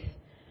basis,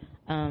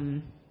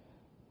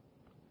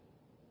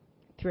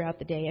 throughout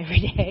the day,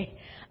 every day.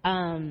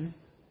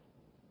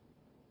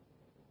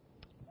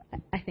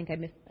 I think I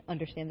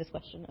misunderstand this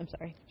question. I'm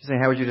sorry. Just saying,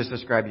 how would you just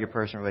describe your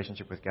personal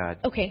relationship with God?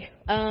 Okay.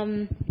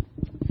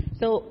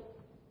 So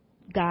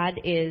God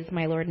is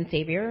my Lord and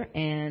Savior,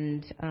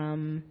 and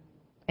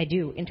I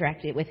do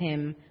interact with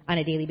Him on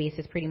a daily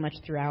basis pretty much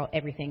throughout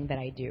everything that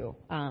I do.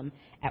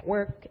 At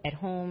work, at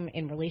home,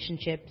 in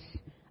relationships,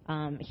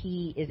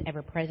 He is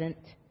ever present.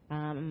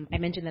 I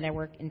mentioned that I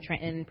work in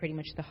Trenton, pretty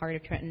much the heart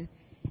of Trenton,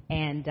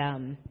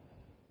 and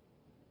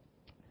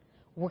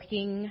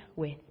working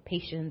with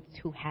patients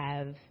who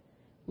have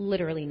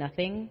literally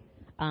nothing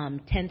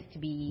tends to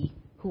be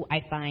who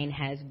I find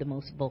has the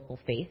most vocal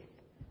faith.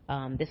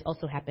 This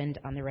also happened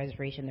on the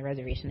reservation. The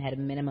reservation had a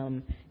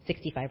minimum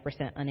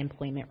 65%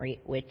 unemployment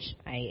rate, which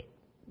I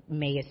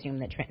may assume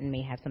that Trenton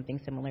may have something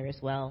similar as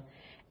well.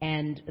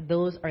 And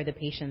those are the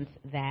patients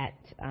that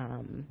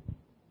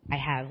I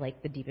have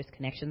like the deepest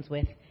connections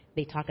with.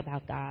 They talk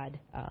about God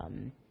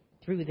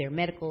through their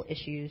medical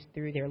issues,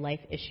 through their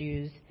life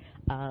issues.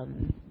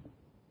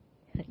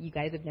 You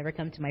guys have never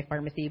come to my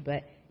pharmacy,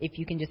 but if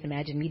you can just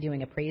imagine me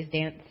doing a praise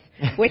dance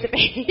with a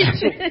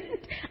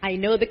patient, I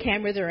know the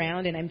camera's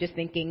around, and I'm just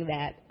thinking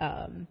that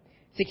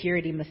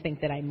security must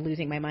think that I'm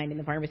losing my mind in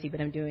the pharmacy,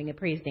 but I'm doing a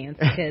praise dance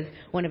because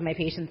one of my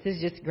patients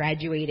has just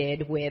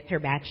graduated with her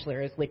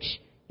bachelor's, which,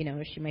 you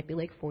know, she might be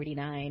like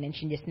 49, and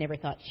she just never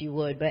thought she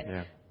would, but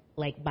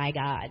like, by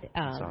God,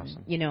 that's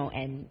awesome. You know,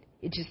 and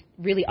it's just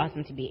really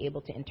awesome to be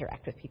able to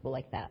interact with people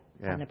like that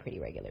on a pretty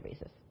regular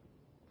basis.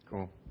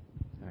 Cool.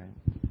 All right.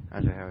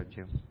 Ajay, how would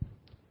you?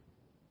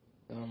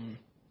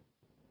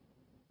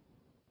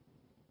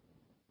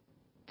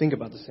 Think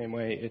about the same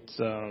way. It's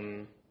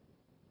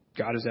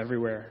God is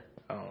everywhere.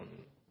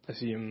 I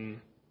see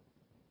Him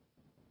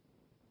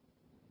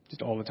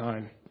just all the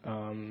time.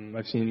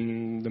 I've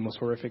seen the most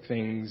horrific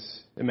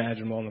things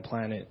imaginable on the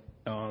planet,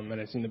 and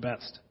I've seen the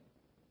best.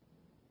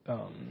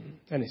 And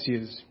I see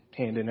His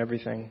hand in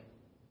everything.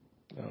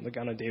 like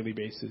on a daily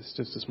basis,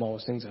 just the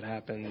smallest things that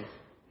happen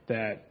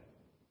that,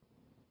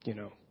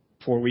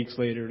 4 weeks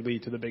later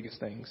lead to the biggest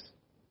things.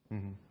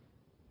 Mm-hmm.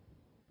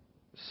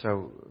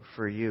 So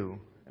for you,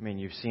 I mean,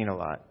 you've seen a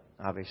lot,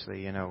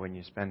 obviously, when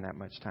you spend that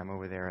much time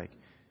over there. Like,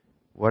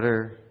 what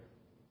are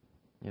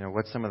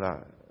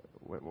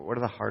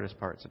the hardest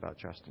parts about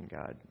trusting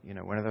God?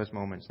 What are those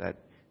moments that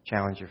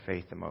challenge your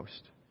faith the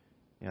most?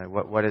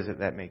 What is it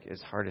that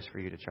is hardest for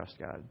you to trust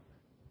God?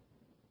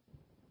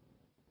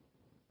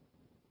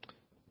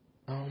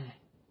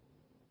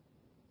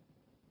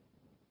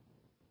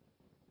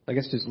 I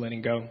guess just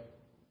letting go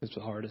is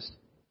the hardest.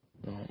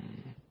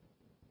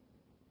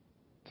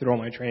 Through all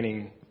my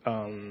training,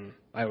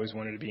 I always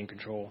wanted to be in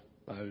control.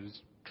 I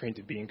was trained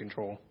to be in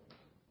control.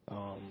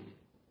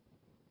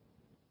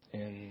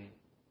 And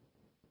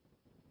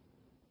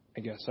I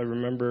guess I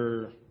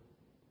remember,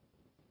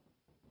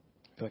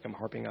 I feel like I'm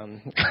harping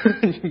on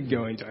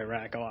going to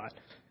Iraq a lot.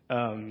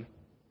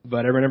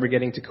 But I remember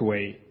getting to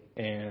Kuwait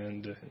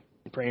and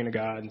praying to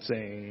God and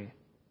saying,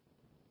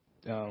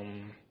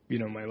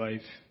 my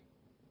life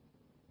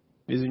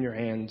is in your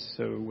hands,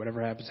 so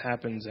whatever happens,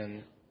 happens,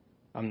 and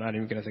I'm not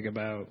even going to think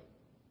about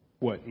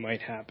what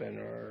might happen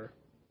or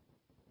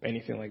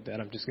anything like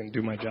that. I'm just going to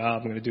do my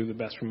job. I'm going to do the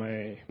best for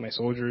my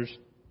soldiers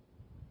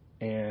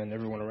and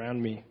everyone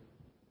around me.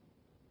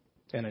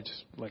 And I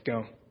just let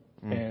go.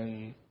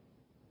 And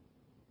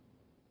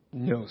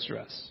no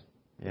stress.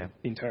 Yeah.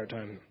 The entire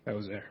time I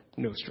was there.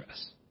 No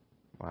stress.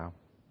 Wow.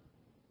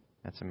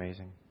 That's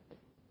amazing.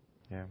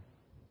 Yeah.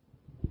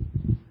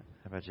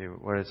 How about you?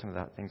 What are some of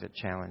the things that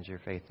challenge your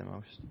faith the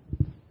most?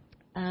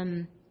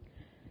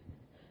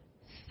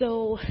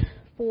 So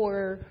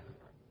for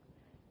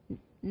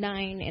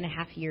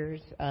 9.5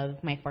 years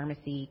of my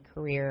pharmacy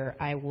career,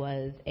 I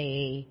was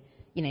a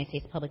United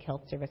States Public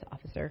Health Service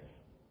officer.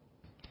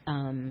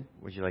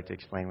 Would you like to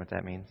explain what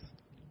that means?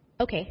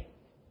 Okay.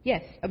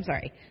 Yes, I'm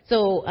sorry.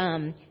 So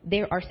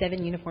there are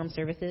 7 uniformed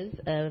services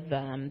of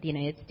the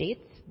United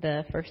States.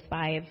 The first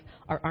 5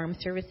 are armed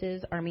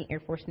services: Army,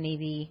 Air Force,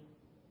 Navy,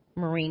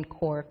 Marine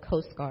Corps,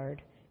 Coast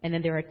Guard. And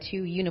then there are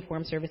 2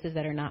 uniformed services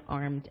that are not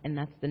armed, and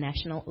that's the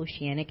National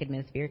Oceanic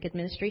Atmospheric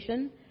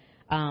Administration.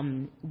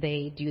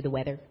 They do the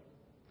weather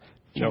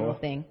channel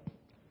thing.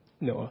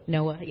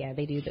 NOAA, yeah,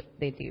 they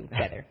do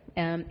weather.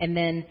 And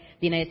then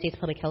the United States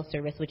Public Health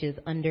Service, which is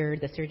under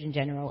the Surgeon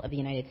General of the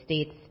United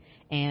States.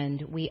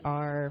 And we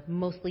are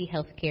mostly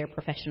healthcare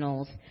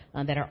professionals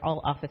that are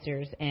all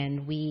officers,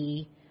 and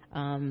we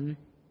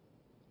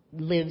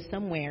live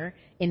somewhere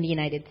in the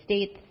United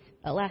States,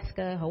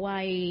 Alaska,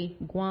 Hawaii,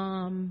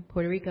 Guam,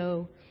 Puerto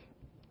Rico,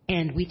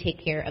 and we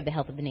take care of the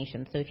health of the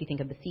nation. So if you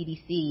think of the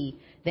CDC,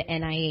 the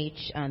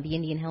NIH, the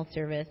Indian Health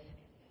Service,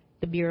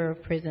 the Bureau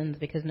of Prisons,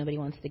 because nobody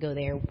wants to go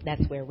there,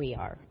 that's where we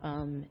are.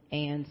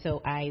 And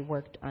so I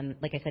worked on,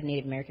 like I said,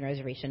 Native American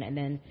reservation, and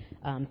then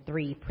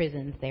 3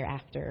 prisons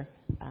thereafter.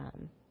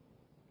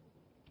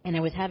 And I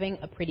was having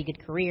a pretty good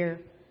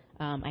career.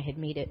 I had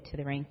made it to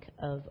the rank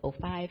of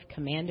 05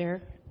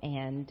 commander,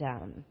 and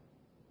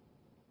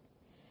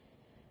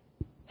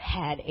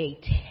had a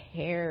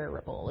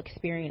terrible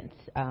experience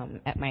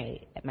at my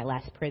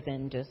last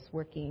prison, just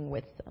working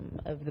with some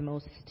of the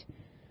most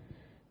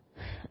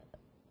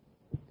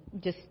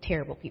just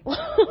terrible people.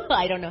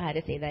 I don't know how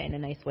to say that in a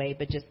nice way,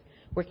 but just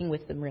working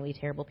with some really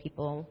terrible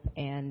people,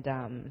 and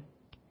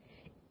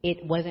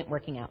it wasn't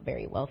working out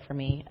very well for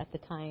me at the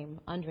time.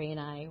 Andre and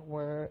I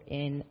were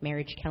in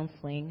marriage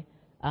counseling,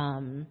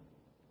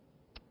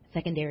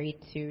 secondary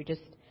to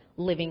just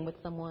living with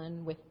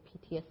someone with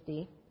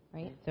PTSD,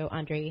 right? So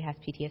Andre has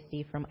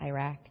PTSD from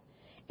Iraq,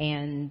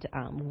 and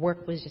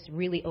work was just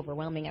really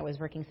overwhelming. I was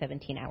working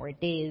 17-hour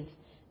days.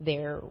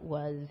 There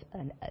was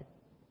a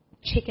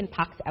chicken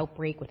pox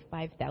outbreak with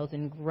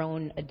 5,000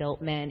 grown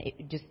adult men.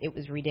 It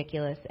was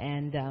ridiculous,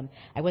 and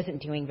I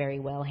wasn't doing very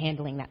well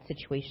handling that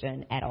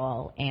situation at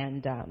all.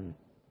 And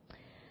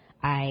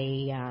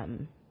I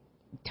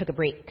took a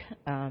break,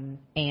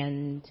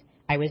 and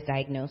I was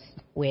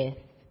diagnosed with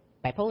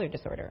bipolar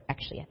disorder,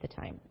 actually, at the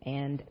time.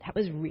 And that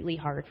was really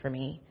hard for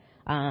me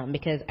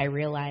because I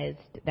realized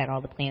that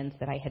all the plans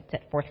that I had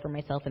set forth for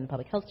myself in the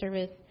public health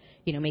service,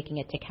 making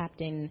it to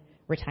captain,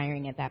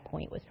 retiring at that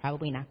point, was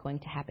probably not going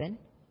to happen.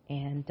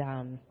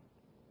 And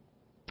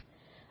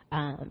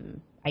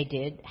I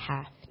did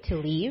have to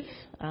leave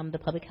the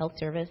public health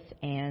service,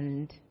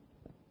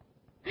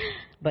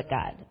 but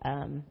God,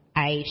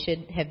 I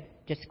should have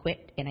just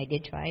quit, and I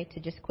did try to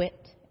just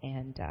quit.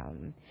 And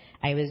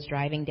I was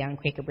driving down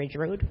Quaker Bridge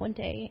Road one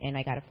day, and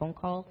I got a phone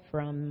call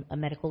from a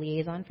medical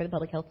liaison for the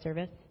public health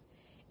service,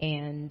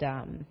 and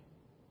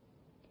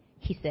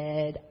he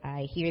said,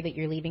 "I hear that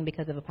you're leaving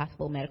because of a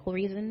possible medical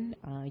reason.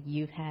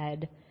 You've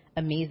had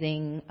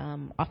amazing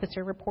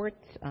officer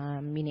reports,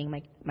 meaning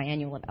my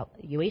annual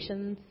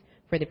evaluations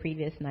for the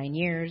previous 9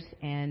 years,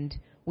 and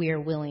we are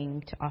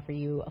willing to offer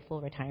you a full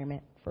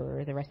retirement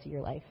for the rest of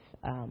your life,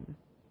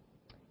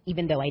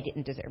 even though I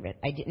didn't deserve it.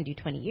 I didn't do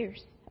 20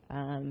 years.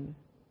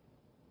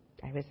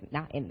 I was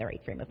not in the right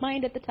frame of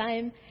mind at the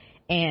time,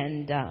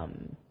 and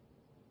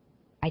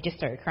I just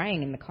started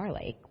crying in the car,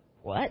 like,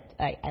 what?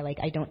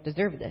 I don't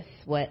deserve this.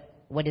 What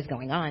is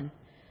going on?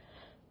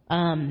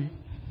 And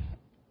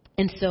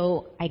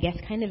so I guess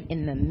kind of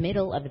in the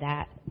middle of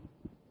that,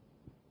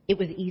 it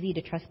was easy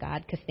to trust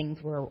God because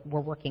things were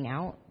working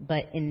out.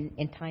 But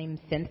in times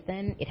since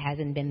then, it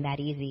hasn't been that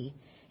easy.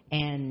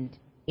 And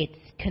it's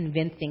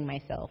convincing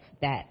myself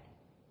that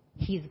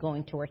He's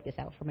going to work this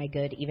out for my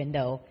good, even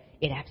though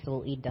it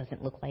absolutely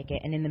doesn't look like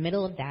it. And in the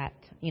middle of that,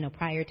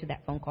 prior to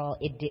that phone call,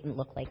 it didn't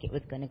look like it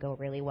was going to go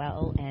really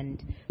well.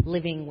 And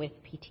living with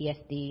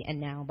PTSD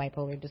and now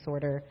bipolar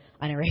disorder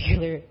on a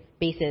regular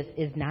basis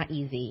is not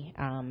easy.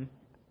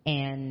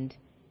 And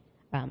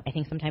I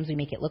think sometimes we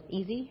make it look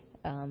easy,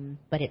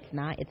 but it's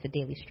not. It's a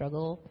daily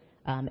struggle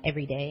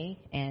every day.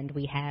 And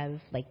we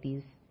have like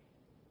these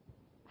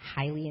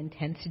highly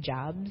intense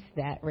jobs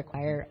that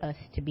require us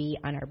to be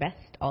on our best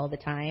all the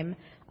time.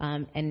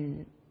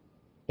 And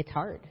it's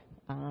hard.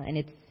 And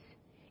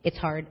it's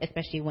hard,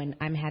 especially when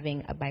I'm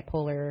having a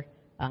bipolar,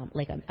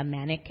 like a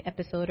manic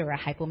episode or a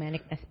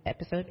hypomanic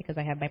episode, because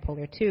I have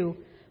bipolar 2,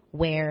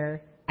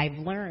 where I've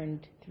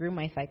learned through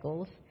my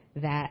cycles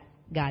that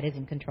God is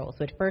in control.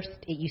 So at first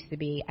it used to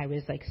be I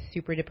was like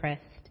super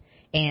depressed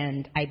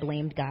and I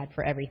blamed God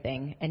for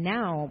everything. And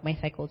now my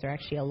cycles are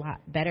actually a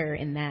lot better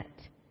in that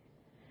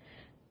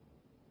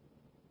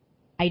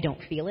I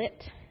don't feel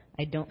it.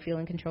 I don't feel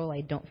in control.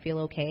 I don't feel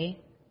okay.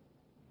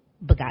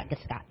 But God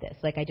just got this.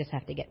 Like, I just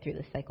have to get through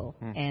this cycle,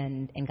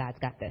 and God's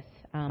got this.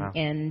 Wow.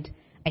 And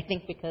I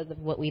think because of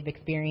what we've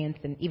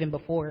experienced, and even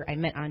before I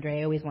met Andre,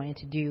 I always wanted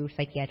to do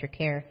psychiatric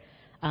care.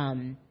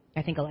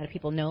 I think a lot of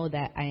people know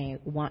that I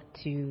want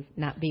to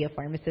not be a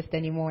pharmacist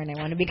anymore, and I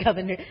want to become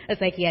a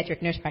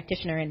psychiatric nurse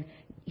practitioner. And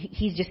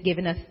He's just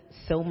given us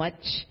so much,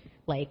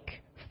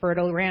 like,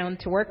 fertile ground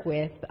to work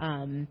with.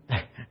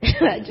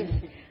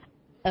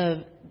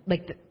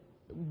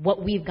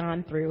 What we've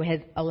gone through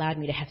has allowed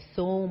me to have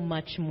so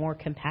much more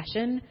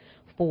compassion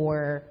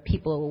for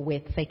people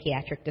with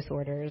psychiatric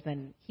disorders,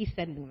 and He's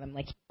sending them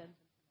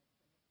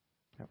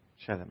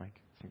Share that mic.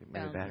 Maybe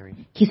battery.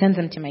 He sends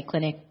them to my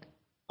clinic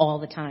all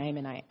the time,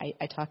 and I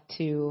talk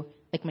to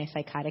like my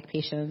psychotic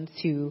patients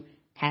who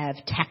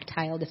have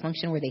tactile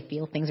dysfunction where they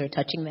feel things are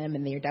touching them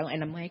and they're down,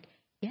 and I'm like,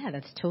 yeah,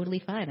 that's totally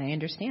fine. I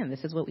understand.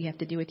 This is what we have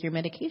to do with your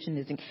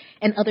medication.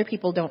 And other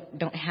people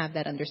don't have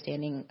that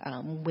understanding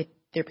with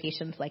their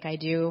patients like I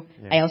do.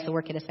 Yeah. I also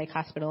work at a psych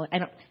hospital.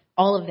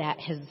 All of that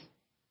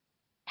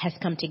has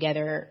come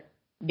together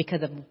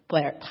because of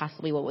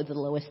possibly what was the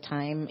lowest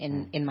time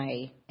in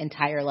my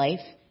entire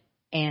life.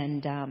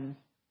 And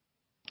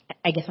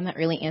I guess I'm not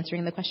really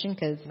answering the question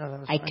because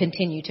I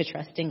continue to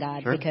trust in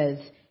God because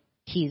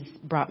He's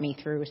brought me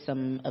through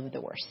some of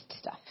the worst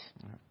stuff.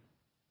 Yeah.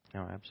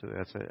 No,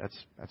 absolutely.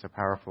 That's a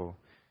powerful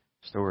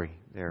story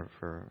there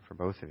for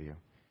both of you.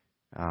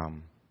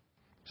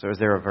 So is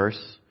there a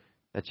verse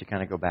that you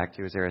kind of go back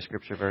to? Is there a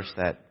scripture verse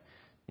that,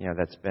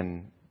 that's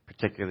been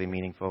particularly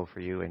meaningful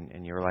for you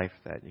in your life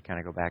that you kind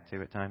of go back to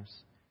at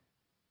times?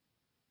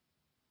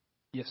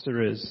 Yes,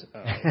 there is.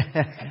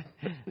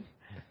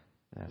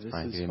 This is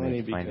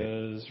funny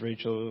because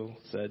Rachel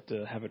said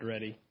to have it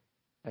ready.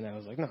 And I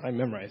was like, no, I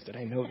memorized it.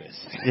 I know this.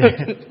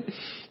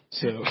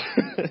 So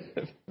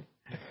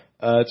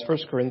it's 1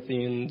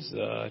 Corinthians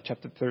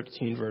chapter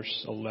 13,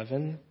 verse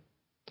 11.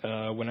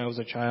 When I was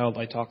a child,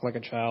 I talked like a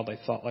child, I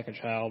thought like a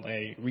child,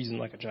 I reasoned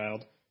like a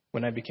child.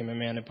 When I became a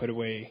man, I put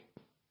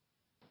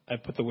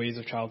the ways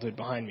of childhood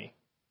behind me.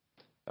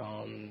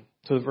 So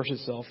the verse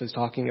itself is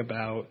talking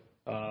about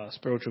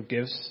spiritual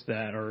gifts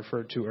that are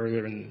referred to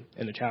earlier in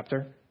the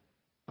chapter,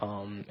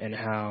 and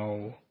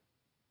how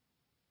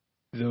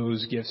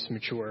those gifts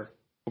mature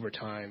over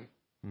time,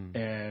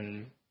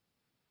 and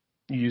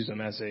you use them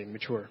as they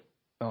mature.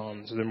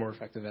 So they're more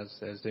effective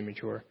as they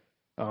mature.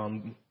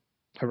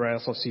 However, I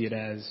also see it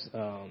as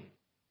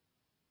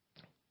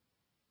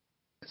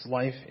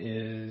life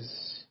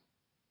is,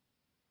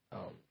 I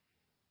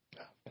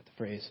forgot the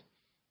phrase.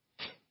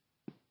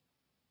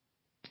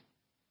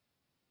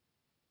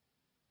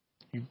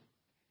 It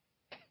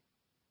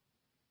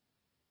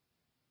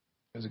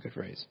was a good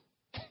phrase.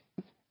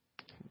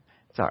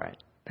 It's all right.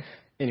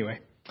 Anyway,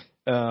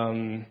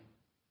 so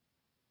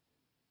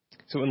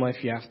in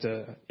life you have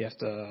to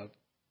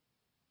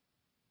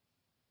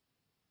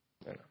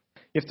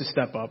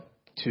step up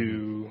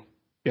you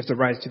have to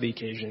rise to the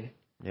occasion.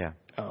 Yeah.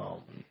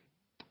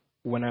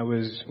 When I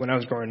was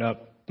growing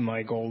up,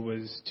 my goal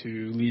was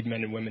to lead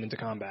men and women into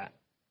combat.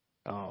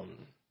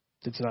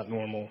 It's not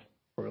normal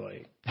for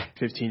like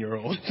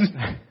 15-year-olds.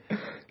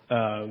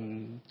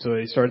 So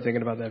I started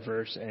thinking about that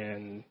verse,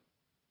 and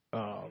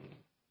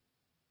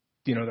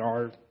there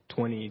are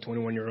 20,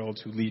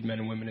 21-year-olds who lead men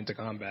and women into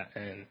combat,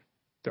 and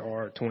there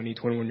are 20,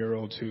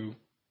 21-year-olds who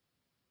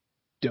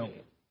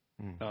don't.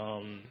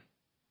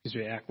 Because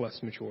they act less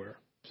mature.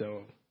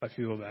 So I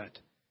feel that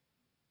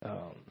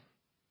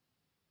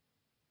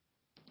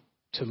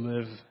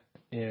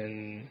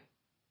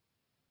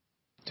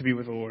to be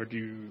with the Lord,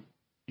 you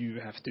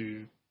have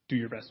to do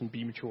your best and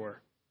be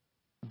mature,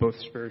 both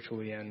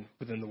spiritually and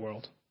within the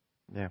world.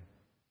 Yeah.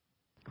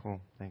 Cool.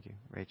 Thank you.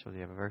 Rachel, do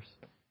you have a verse?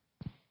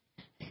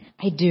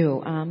 I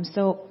do.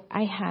 So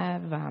I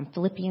have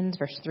Philippians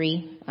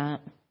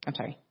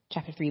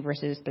chapter 3,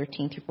 verses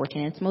 13 through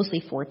 14. It's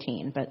mostly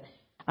 14, but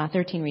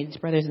 13 reads,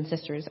 "Brothers and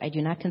sisters, I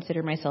do not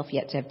consider myself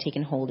yet to have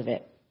taken hold of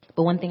it.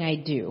 But one thing I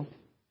do,"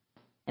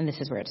 and this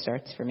is where it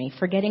starts for me,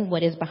 "forgetting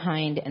what is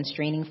behind and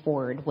straining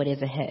forward what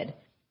is ahead,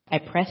 I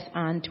press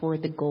on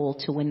toward the goal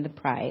to win the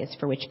prize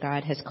for which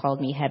God has called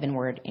me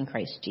heavenward in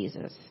Christ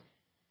Jesus."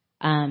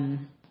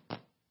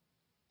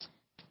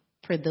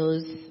 For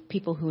those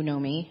people who know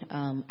me,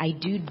 I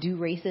do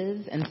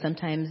races, and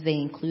sometimes they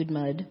include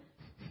mud,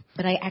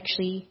 but I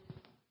actually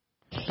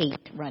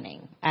hate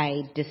running.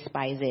 I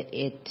despise it.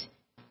 It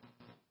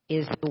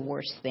is the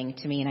worst thing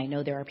to me, and I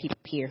know there are people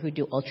here who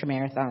do ultra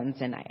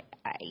marathons, and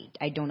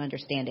I don't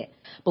understand it.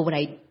 But what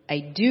I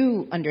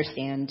do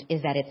understand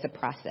is that it's a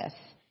process,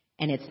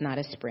 and it's not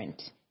a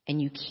sprint,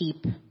 and you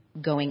keep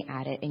going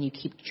at it, and you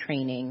keep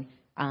training.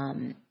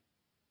 And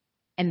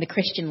the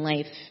Christian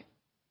life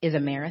is a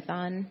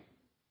marathon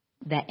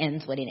that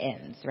ends when it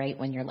ends, right?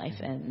 When your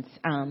life ends.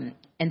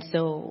 And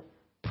so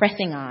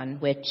pressing on,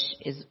 which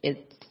is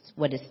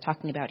what it's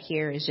talking about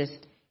here, is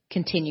just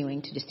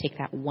continuing to just take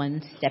that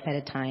one step at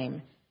a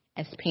time,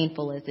 as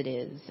painful as it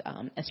is,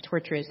 as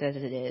torturous as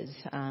it is,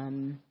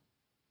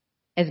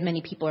 as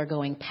many people are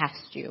going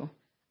past you,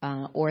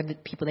 or the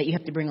people that you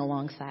have to bring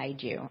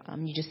alongside you.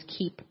 You just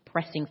keep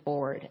pressing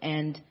forward.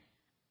 And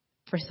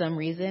for some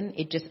reason,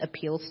 it just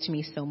appeals to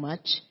me so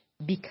much,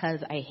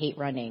 because I hate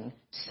running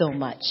so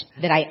much,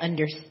 that I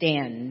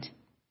understand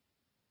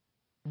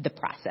the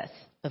process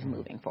of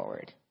moving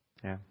forward.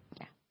 Yeah.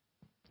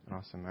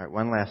 Awesome. All right,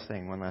 one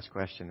last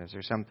question. Is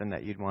there something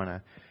that you'd want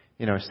to,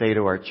 say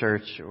to our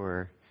church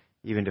or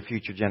even to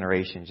future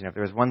generations? If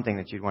there was one thing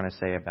that you'd want to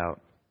say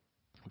about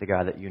the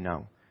God that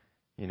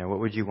what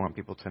would you want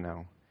people to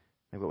know?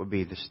 What would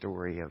be the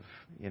story of,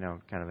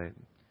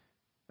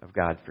 of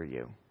God for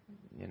you?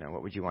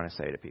 What would you want to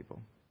say to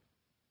people?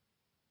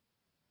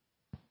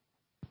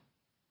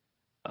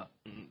 I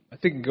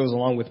think it goes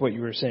along with what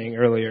you were saying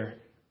earlier,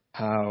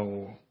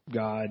 how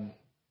God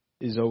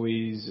is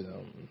always,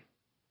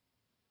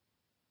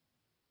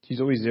 He's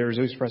always there, He's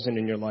always present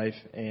in your life,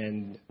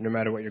 and no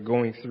matter what you're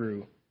going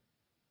through,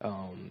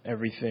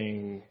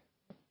 everything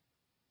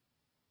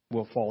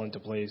will fall into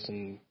place,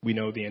 and we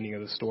know the ending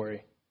of the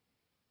story.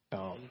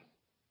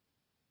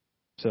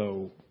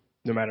 So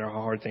no matter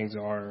how hard things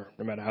are,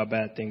 no matter how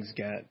bad things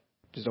get,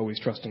 just always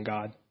trust in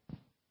God.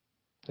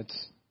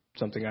 That's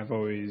something I've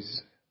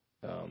always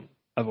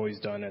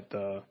done at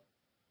the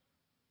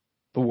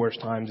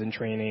worst times in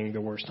training,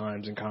 the worst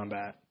times in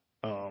combat,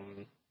 the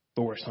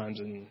worst times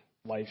in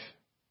life.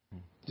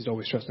 Just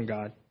always trust in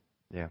God.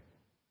 Yeah.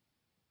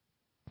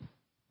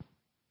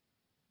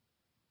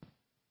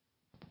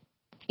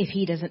 If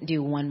He doesn't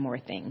do one more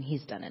thing,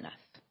 He's done enough.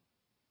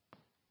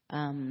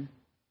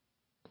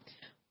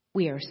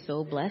 We are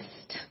so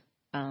blessed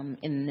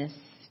in this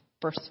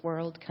first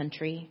world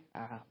country.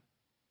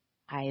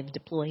 I've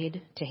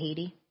deployed to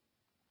Haiti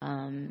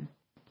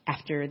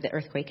after the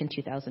earthquake in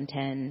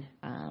 2010.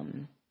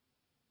 And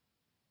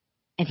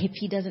if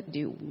He doesn't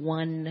do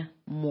one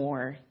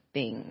more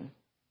thing,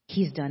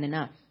 He's done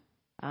enough.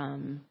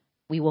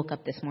 We woke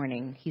up this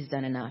morning. He's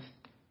done enough.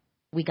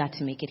 We got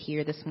to make it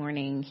here this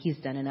morning. He's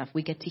done enough.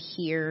 We get to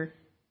hear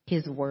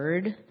His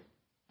word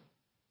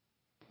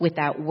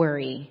without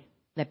worry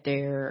that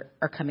they are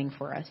coming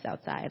for us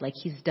outside. Like,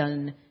 He's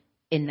done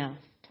enough.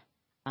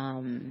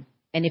 And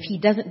if He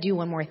doesn't do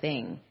one more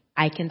thing,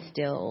 I can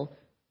still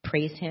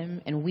praise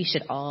Him, and we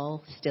should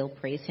all still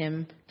praise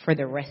Him for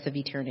the rest of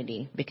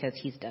eternity, because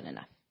He's done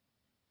enough.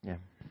 Yeah,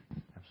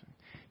 absolutely.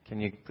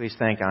 Can you please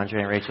thank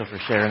Andre and Rachel for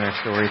sharing their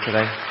story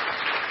today?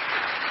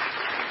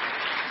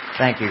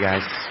 Thank you,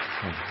 guys.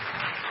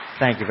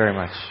 Thank you very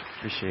much.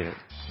 Appreciate it.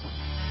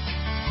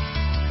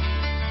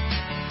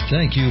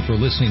 Thank you for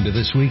listening to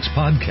this week's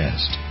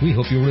podcast. We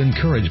hope you were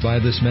encouraged by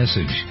this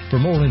message. For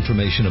more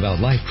information about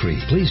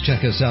LifeTree, please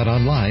check us out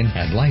online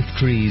at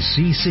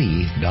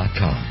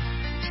lifetreecc.com.